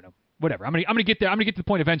not, I don't know, whatever. I'm gonna get there. I'm gonna get to the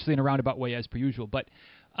point eventually in a roundabout way as per usual. But,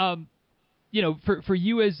 for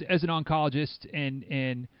you as an oncologist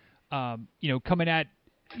and coming at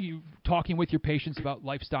you, talking with your patients about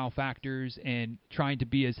lifestyle factors and trying to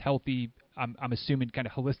be as healthy, I'm assuming kind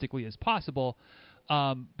of holistically as possible.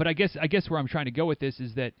 But I guess where I'm trying to go with this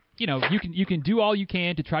is that, you can do all you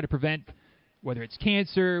can to try to prevent, whether it's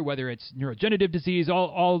cancer, whether it's neurodegenerative disease,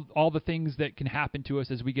 all the things that can happen to us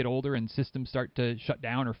as we get older and systems start to shut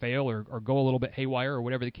down or fail or go a little bit haywire or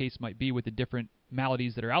whatever the case might be with the different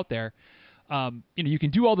maladies that are out there. You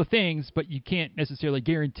can do all the things, but you can't necessarily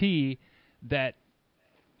guarantee that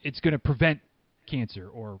it's going to prevent cancer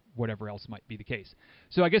or whatever else might be the case.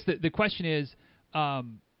 So I guess the question is,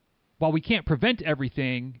 while we can't prevent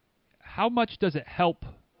everything, how much does it help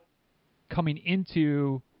coming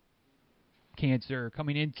into cancer,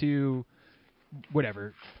 coming into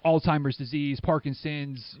whatever, Alzheimer's disease,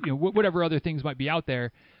 Parkinson's, whatever other things might be out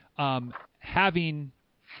there, having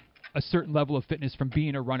a certain level of fitness from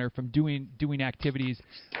being a runner, from doing activities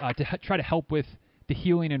to try to help with the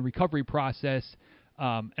healing and recovery process.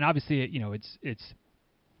 And obviously, it's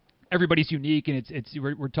everybody's unique, and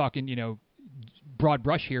we're talking, broad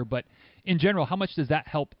brush here, but in general, how much does that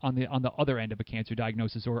help on the other end of a cancer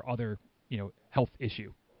diagnosis or other, health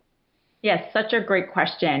issue? Yes, such a great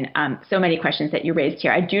question. So many questions that you raised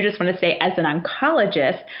here. I do just want to say, as an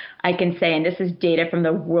oncologist, I can say, and this is data from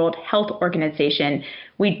the World Health Organization,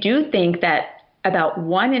 we do think that about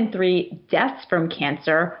 1 in 3 deaths from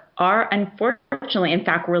cancer are unfortunately, in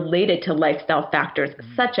fact, related to lifestyle factors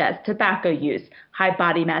such as tobacco use, high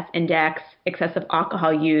body mass index, excessive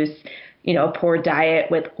alcohol use, poor diet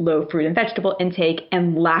with low fruit and vegetable intake,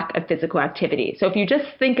 and lack of physical activity. So if you just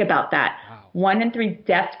think about that, wow. 1 in 3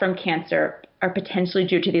 deaths from cancer are potentially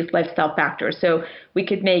due to these lifestyle factors. So we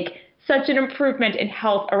could make such an improvement in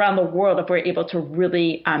health around the world if we're able to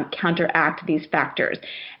really counteract these factors.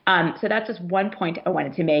 So that's just one point I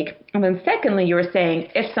wanted to make. And then secondly, you were saying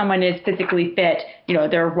if someone is physically fit,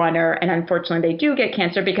 they're a runner, and unfortunately they do get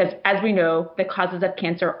cancer because, as we know, the causes of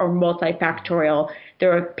cancer are multifactorial.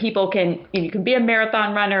 You can be a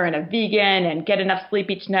marathon runner and a vegan and get enough sleep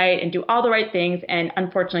each night and do all the right things and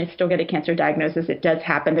unfortunately still get a cancer diagnosis. It does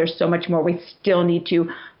happen. There's so much more we still need to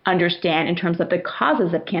understand in terms of the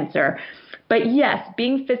causes of cancer. But yes,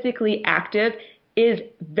 being physically active is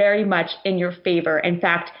very much in your favor. In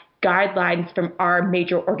fact, guidelines from our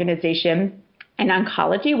major organization in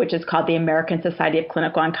oncology, which is called the American Society of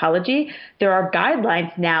Clinical Oncology, there are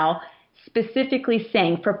guidelines now specifically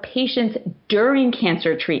saying for patients during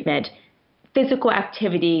cancer treatment, physical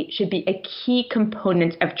activity should be a key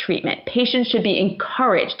component of treatment. Patients should be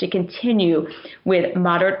encouraged to continue with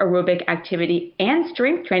moderate aerobic activity and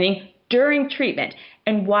strength training during treatment.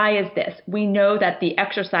 And why is this? We know that the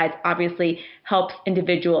exercise obviously helps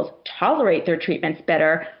individuals tolerate their treatments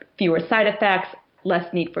better, fewer side effects,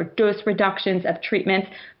 less need for dose reductions of treatments,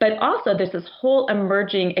 but also there's this whole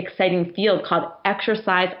emerging exciting field called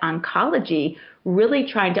exercise oncology, really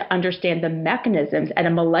trying to understand the mechanisms at a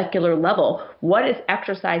molecular level. What is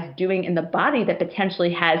exercise doing in the body that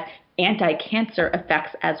potentially has anti-cancer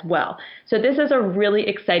effects as well? So this is a really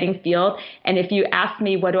exciting field. And if you ask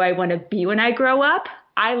me, what do I want to be when I grow up?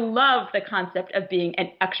 I love the concept of being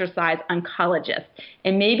an exercise oncologist.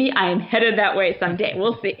 And maybe I am headed that way someday.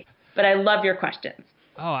 We'll see. But I love your questions.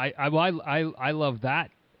 Oh, I love that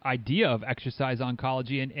idea of exercise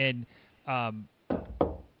oncology. And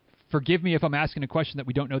forgive me if I'm asking a question that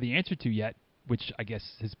we don't know the answer to yet, which I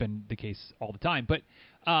guess has been the case all the time. But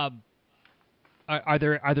are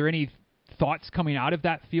there any thoughts coming out of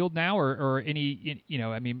that field now, or any,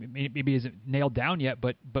 maybe isn't nailed down yet,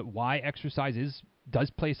 but why exercise does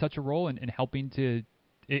play such a role in helping to,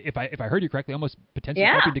 if I heard you correctly, almost potentially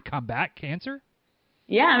helping to combat cancer?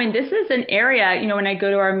 Yeah, this is an area, when I go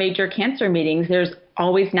to our major cancer meetings, there's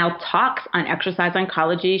always now talks on exercise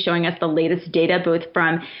oncology, showing us the latest data, both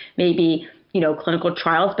from maybe, clinical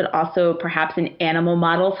trials, but also perhaps in animal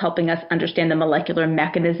models, helping us understand the molecular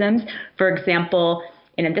mechanisms. For example,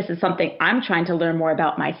 and this is something I'm trying to learn more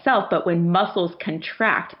about myself, but when muscles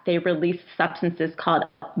contract, they release substances called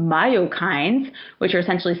myokines, which are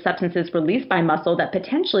essentially substances released by muscle that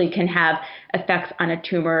potentially can have effects on a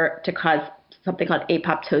tumor to cause something called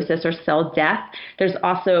apoptosis or cell death. There's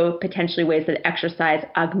also potentially ways that exercise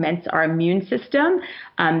augments our immune system.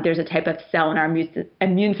 There's a type of cell in our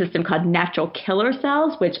immune system called natural killer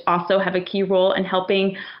cells, which also have a key role in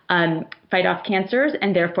helping fight off cancers,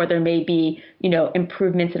 and therefore there may be,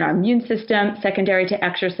 improvements in our immune system secondary to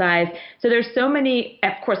exercise. So there's so many,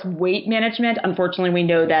 of course, weight management. Unfortunately, we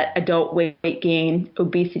know that adult weight gain,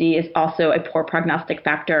 obesity is also a poor prognostic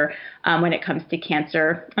factor when it comes to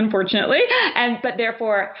cancer, unfortunately. But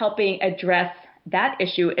therefore, helping address that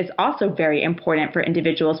issue is also very important for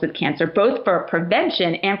individuals with cancer, both for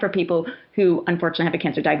prevention and for people who unfortunately have a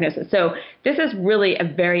cancer diagnosis. So this is really a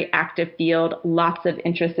very active field, lots of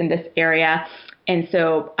interest in this area. And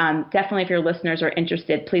so definitely if your listeners are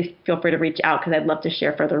interested, please feel free to reach out because I'd love to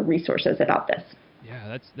share further resources about this.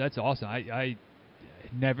 Yeah, that's awesome. I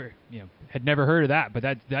had never heard of that, but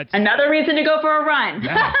that's another reason to go for a run.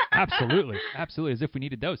 Yeah, absolutely, as if we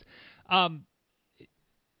needed those.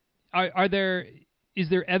 Is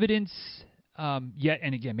there evidence yet?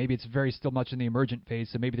 And again, maybe it's very still much in the emergent phase,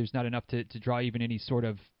 so maybe there's not enough to draw even any sort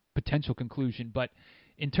of potential conclusion. But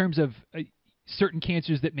in terms of certain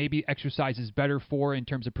cancers that maybe exercise is better for in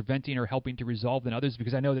terms of preventing or helping to resolve than others,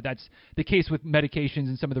 because I know that that's the case with medications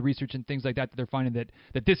and some of the research and things like that they're finding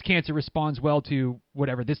that this cancer responds well to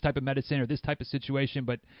whatever, this type of medicine or this type of situation,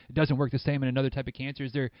 but it doesn't work the same in another type of cancer.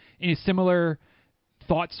 Is there any similar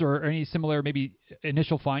thoughts or any similar maybe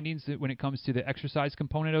initial findings when it comes to the exercise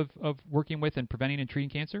component of working with and preventing and treating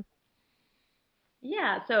cancer?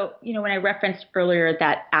 Yeah. So, when I referenced earlier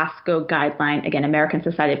that ASCO guideline, again, American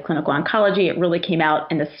Society of Clinical Oncology, it really came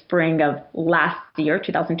out in the spring of last year,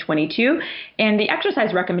 2022. And the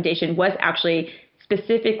exercise recommendation was actually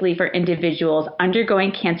specifically for individuals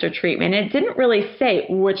undergoing cancer treatment. It didn't really say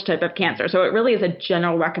which type of cancer. So it really is a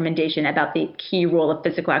general recommendation about the key role of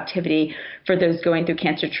physical activity for those going through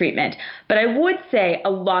cancer treatment. But I would say a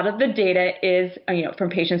lot of the data is, from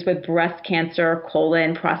patients with breast cancer,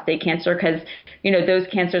 colon, prostate cancer, because, those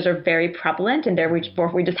cancers are very prevalent and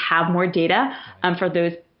therefore we just have more data for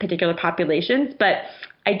those particular populations. But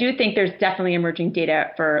I do think there's definitely emerging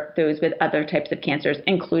data for those with other types of cancers,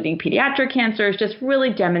 including pediatric cancers, just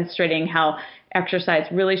really demonstrating how exercise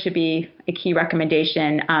really should be a key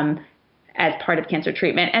recommendation as part of cancer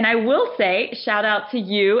treatment. And I will say, shout out to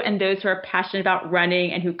you and those who are passionate about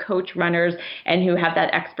running and who coach runners and who have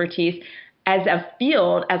that expertise. As a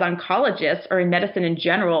field, as oncologists or in medicine in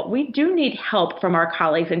general, we do need help from our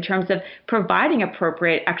colleagues in terms of providing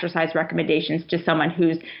appropriate exercise recommendations to someone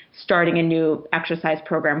who's starting a new exercise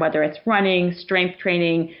program, whether it's running, strength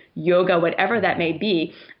training, yoga, whatever that may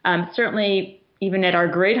be. Certainly, even at our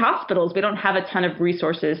great hospitals, we don't have a ton of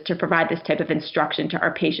resources to provide this type of instruction to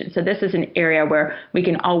our patients. So this is an area where we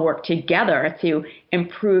can all work together to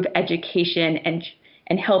improve education and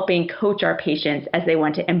helping coach our patients as they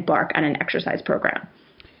want to embark on an exercise program.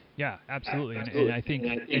 Yeah, absolutely. And I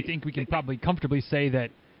think we can probably comfortably say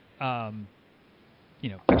that,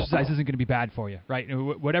 exercise isn't going to be bad for you, right?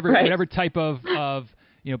 Whatever type of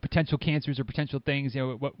potential cancers or potential things,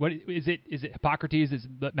 what is it? Is it Hippocrates? Is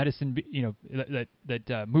medicine,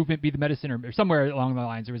 that movement be the medicine, or somewhere along the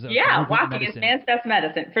lines? There was walking is man's best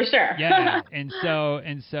medicine for sure. Yeah, and so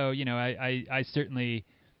I certainly.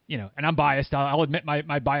 And I'm biased. I'll admit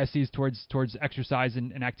my biases towards exercise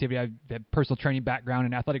and activity. I've had personal training background,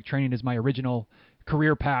 and athletic training is my original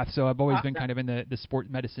career path. So I've always been kind of in the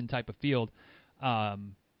sport medicine type of field.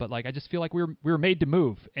 But I just feel like we were made to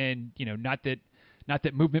move, and not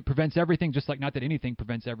that movement prevents everything, just like not that anything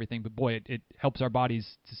prevents everything. But boy, it helps our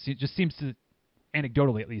bodies. Just seems to,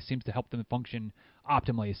 anecdotally at least, seems to help them function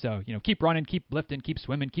optimally. So, keep running, keep lifting, keep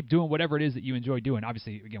swimming, keep doing whatever it is that you enjoy doing.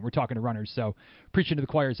 Obviously, again, we're talking to runners, so preaching to the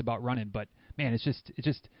choir is about running. But man,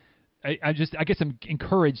 I guess I'm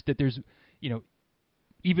encouraged that there's,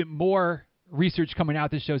 even more research coming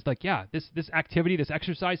out that shows this activity, this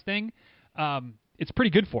exercise thing, it's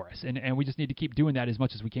pretty good for us. And we just need to keep doing that as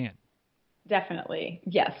much as we can. Definitely.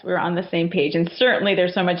 Yes, we're on the same page. And certainly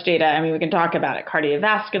there's so much data. I mean, we can talk about it,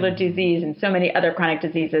 cardiovascular disease and so many other chronic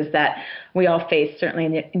diseases that we all face, certainly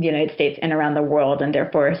in the United States and around the world. And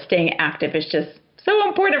therefore, staying active is just so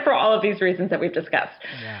important for all of these reasons that we've discussed.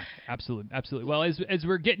 Yeah, absolutely. Well, as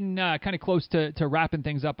we're getting kind of close to wrapping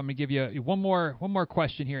things up, I'm going to give you one more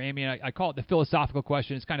question here, Amy. And I call it the philosophical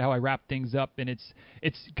question. It's kind of how I wrap things up, and it's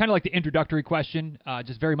kind of like the introductory question,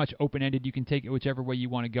 just very much open ended. You can take it whichever way you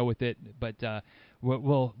want to go with it, but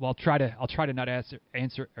I'll try to not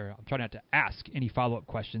answer, or I'll try not to ask any follow up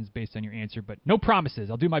questions based on your answer, but no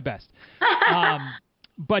promises. I'll do my best.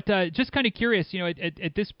 But just kind of curious,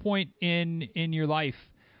 at this point in your life,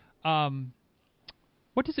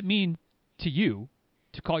 what does it mean to you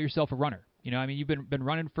to call yourself a runner? I mean, you've been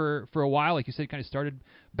running for a while, like you said, kind of started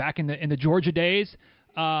back in the Georgia days,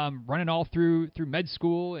 running all through med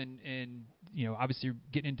school, and obviously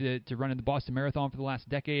getting into running the Boston Marathon for the last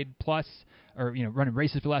decade plus, or running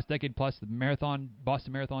races for the last decade plus, the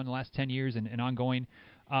Boston Marathon in the last 10 years and ongoing.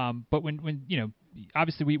 But when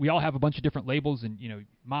obviously we all have a bunch of different labels, and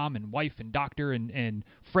mom and wife and doctor and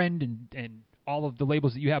friend and all of the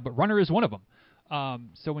labels that you have, but runner is one of them.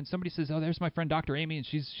 So when somebody says, "Oh, there's my friend Dr. Amy, and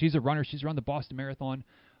she's a runner, she's run the Boston Marathon,"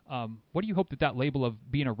 what do you hope that label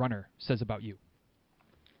of being a runner says about you?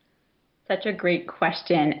 Such a great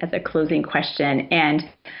question as a closing question, and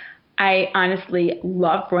I honestly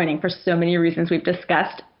love running for so many reasons we've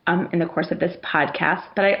discussed in the course of this podcast,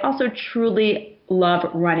 but I also truly love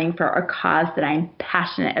running for a cause that I'm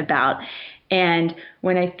passionate about. And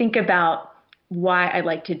when I think about why I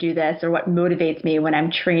like to do this, or what motivates me when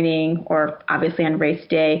I'm training, or obviously on race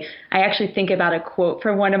day, I actually think about a quote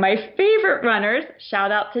from one of my favorite runners.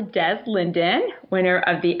 Shout out to Des Linden, winner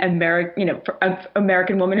of the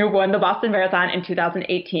American woman who won the Boston Marathon in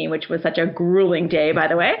 2018, which was such a grueling day, by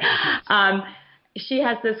the way. She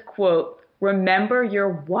has this quote: "Remember your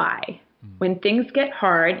why. When things get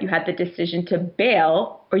hard, you have the decision to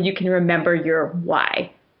bail, or you can remember your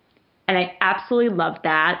why." And I absolutely love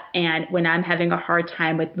that. And when I'm having a hard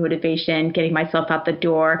time with motivation, getting myself out the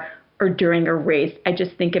door, or during a race, I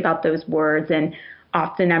just think about those words. And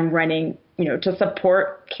often I'm running, to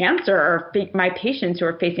support cancer or my patients who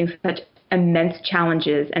are facing such immense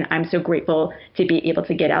challenges. And I'm so grateful to be able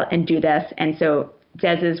to get out and do this. And so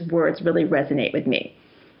Des's words really resonate with me.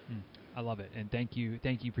 I love it. And thank you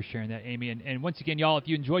for sharing that, Amy. And once again, y'all, if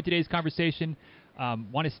you enjoyed today's conversation,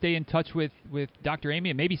 want to stay in touch with Dr.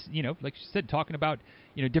 Amy, and maybe, like she said, talking about,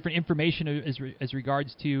 different information as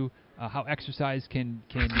regards to how exercise can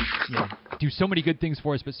do so many good things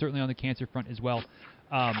for us, but certainly on the cancer front as well.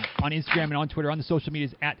 On Instagram and on Twitter, on the social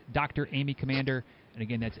medias at Dr. Amy Comander. And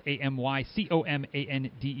again, that's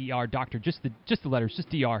AMYCOMANDER, doctor, just the letters, just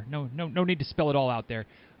DR. No need to spell it all out there.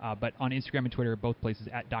 But on Instagram and Twitter, both places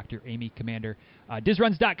at Dr. Amy Comander.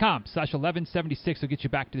 DizRuns.com/1176 will get you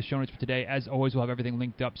back to the show notes for today. As always, we'll have everything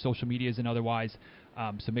linked up, social medias and otherwise.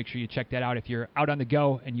 So make sure you check that out. If you're out on the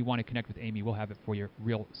go and you want to connect with Amy, we'll have it for you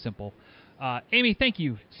real simple. Amy, thank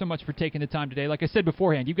you so much for taking the time today. Like I said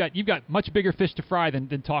beforehand, you've got much bigger fish to fry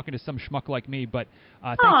than talking to some schmuck like me. But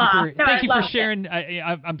thank you for sharing.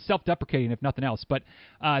 I'm self-deprecating if nothing else, but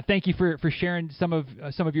thank you for sharing some of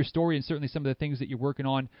your story and certainly some of the things that you're working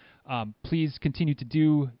on. Please continue to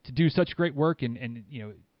do such great work and in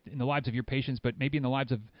the lives of your patients, but maybe in the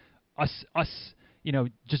lives of us.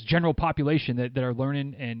 Just general population that are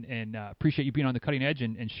learning and appreciate you being on the cutting edge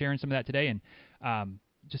and sharing some of that today. And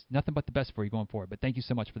just nothing but the best for you going forward. But thank you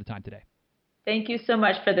so much for the time today. Thank you so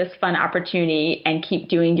much for this fun opportunity, and keep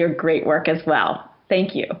doing your great work as well.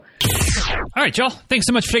 Thank you. All right, y'all. Thanks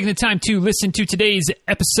so much for taking the time to listen to today's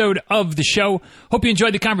episode of the show. Hope you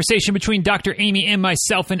enjoyed the conversation between Dr. Amy and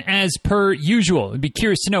myself. And as per usual, I'd be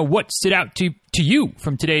curious to know what stood out to you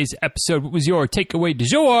from today's episode. What was your takeaway du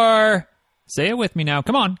jour? Say it with me now.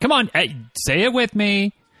 Come on. Hey, say it with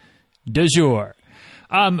me. Du jour.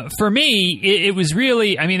 For me, it was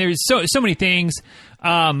really, there's so many things,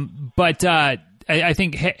 but I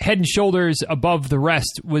think head and shoulders above the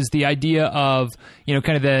rest was the idea of,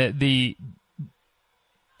 kind of the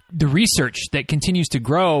research that continues to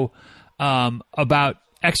grow about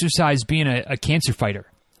exercise being a cancer fighter.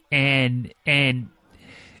 And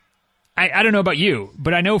I don't know about you,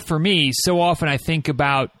 but I know for me, so often I think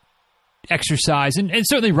about exercise and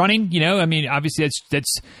certainly running, obviously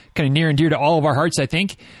that's kind of near and dear to all of our hearts, I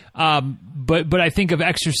think. But I think of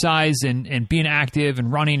exercise and being active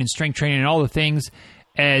and running and strength training and all the things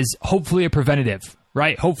as hopefully a preventative,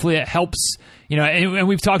 right? Hopefully it helps, and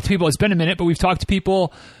we've talked to people, it's been a minute, but we've talked to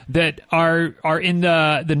people that are in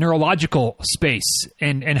the neurological space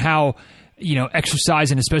and how,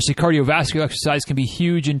 exercise and especially cardiovascular exercise can be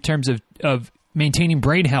huge in terms of maintaining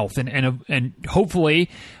brain health and hopefully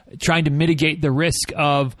trying to mitigate the risk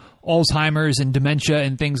of Alzheimer's and dementia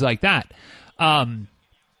and things like that. And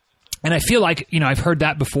I feel like, I've heard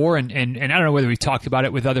that before and I don't know whether we've talked about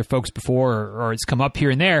it with other folks before or it's come up here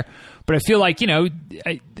and there, but I feel like,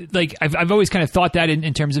 I've always kind of thought that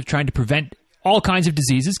in terms of trying to prevent all kinds of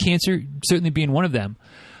diseases, cancer certainly being one of them.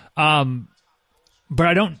 But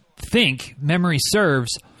I don't think memory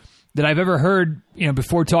serves that I've ever heard,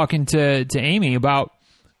 before talking to Amy about,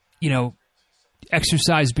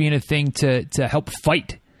 exercise being a thing to help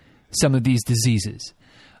fight some of these diseases.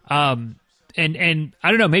 And I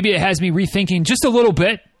don't know, maybe it has me rethinking just a little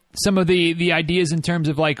bit some of the ideas in terms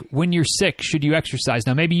of like when you're sick, should you exercise?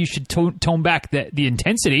 Now, maybe you should tone back the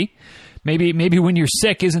intensity. Maybe when you're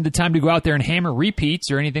sick isn't the time to go out there and hammer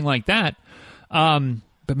repeats or anything like that.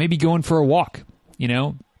 But maybe going for a walk,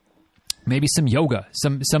 maybe some yoga,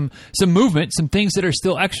 some movement, some things that are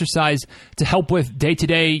still exercise to help with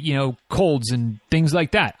day-to-day, colds and things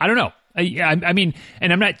like that. I don't know. I mean,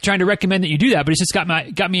 and I'm not trying to recommend that you do that, but it's just got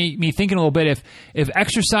me thinking a little bit. If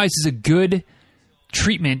exercise is a good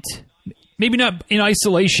treatment, maybe not in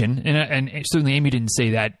isolation, and certainly Amy didn't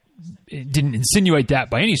say that, didn't insinuate that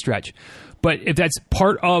by any stretch, but if that's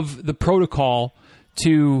part of the protocol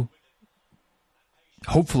to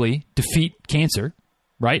hopefully defeat cancer,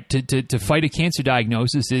 right? To fight a cancer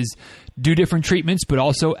diagnosis is do different treatments, but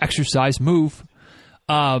also exercise, move.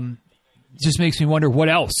 Just makes me wonder what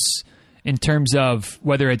else in terms of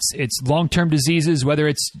whether it's long-term diseases, whether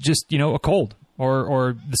it's just, a cold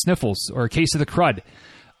or the sniffles or a case of the crud.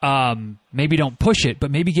 Maybe don't push it,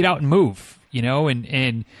 but maybe get out and move,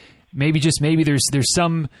 and maybe there's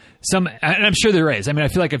some, and I'm sure there is. I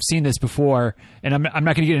feel like I've seen this before, and I'm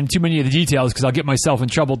not going to get into too many of the details because I'll get myself in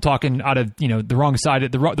trouble talking out of, the wrong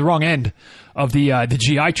side, the wrong end of the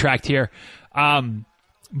GI tract here.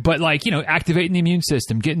 But activating the immune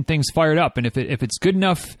system, getting things fired up. And if it's good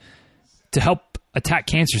enough to help attack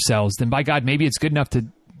cancer cells, then by God, maybe it's good enough to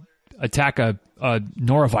attack a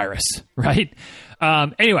norovirus, right?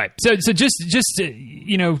 Anyway, so just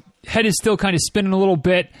head is still kind of spinning a little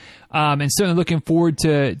bit, and certainly looking forward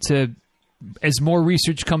to as more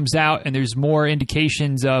research comes out and there's more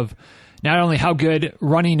indications of not only how good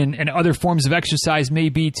running and other forms of exercise may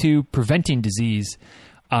be to preventing disease,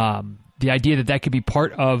 the idea that could be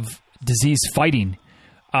part of disease fighting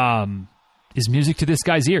is music to this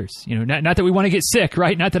guy's ears. Not that we want to get sick,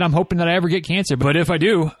 right? Not that I'm hoping that I ever get cancer, but if I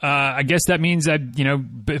do, I guess that means I,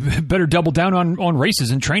 better double down on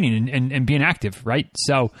races and training and being active, right?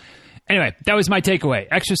 So anyway, that was my takeaway.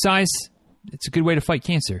 Exercise, it's a good way to fight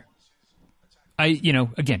cancer.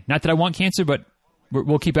 Again, not that I want cancer, but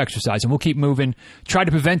we'll keep exercising. We'll keep moving, try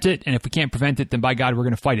to prevent it. And if we can't prevent it, then by God, we're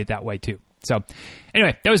going to fight it that way too. So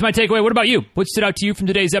anyway, that was my takeaway. What about you? What stood out to you from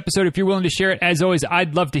today's episode? If you're willing to share it, as always,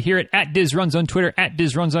 I'd love to hear it. @DizRuns on Twitter,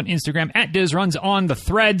 @DizRuns on Instagram, @DizRuns on the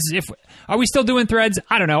threads. Are we still doing threads?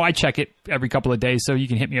 I don't know. I check it every couple of days, so you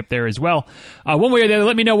can hit me up there as well. One way or the other,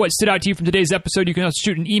 let me know what stood out to you from today's episode. You can also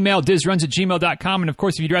shoot an email, dizruns@gmail.com. And of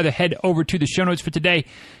course, if you'd rather head over to the show notes for today,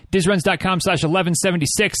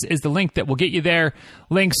 dizruns.com/1176 is the link that will get you there.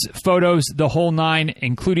 Links, photos, the whole nine,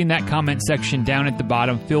 including that comment section down at the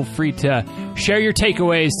bottom. Feel free to share your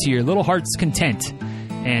takeaways to your little heart's content.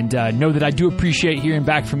 And know that I do appreciate hearing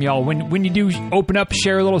back from y'all. When you do open up,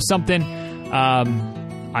 share a little something,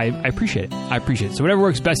 I appreciate it. I appreciate it. So whatever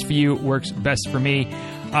works best for you works best for me.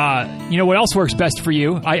 What else works best for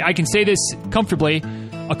you? I can say this comfortably.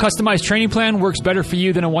 A customized training plan works better for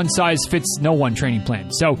you than a one-size-fits-no-one training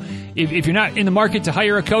plan. So if you're not in the market to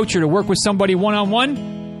hire a coach or to work with somebody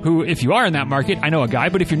one-on-one, who, if you are in that market, I know a guy,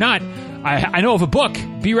 but if you're not, I know of a book.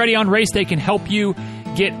 Be Ready on Race Day can help you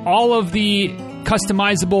get all of the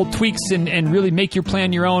customizable tweaks and really make your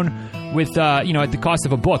plan your own with, at the cost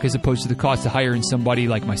of a book as opposed to the cost of hiring somebody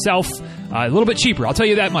like myself. A little bit cheaper, I'll tell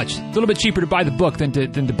you that much. A little bit cheaper to buy the book than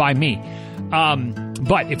to buy me.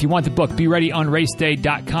 But if you want the book,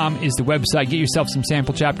 BeReadyOnRaceDay.com is the website. Get yourself some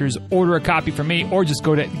sample chapters, order a copy from me, or just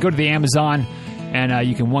go to the Amazon and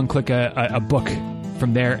you can one-click a book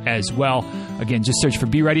from there as well. Again, just search for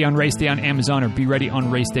Be Ready on Race Day on Amazon, or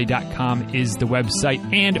BeReadyOnRaceDay.com is the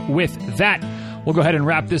website. And with that, we'll go ahead and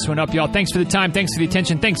wrap this one up, y'all. Thanks for the time. Thanks for the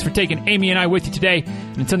attention. Thanks for taking Amy and I with you today.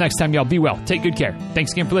 And until next time, y'all, be well. Take good care.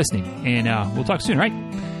 Thanks again for listening. And we'll talk soon, right?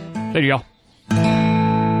 Later, y'all.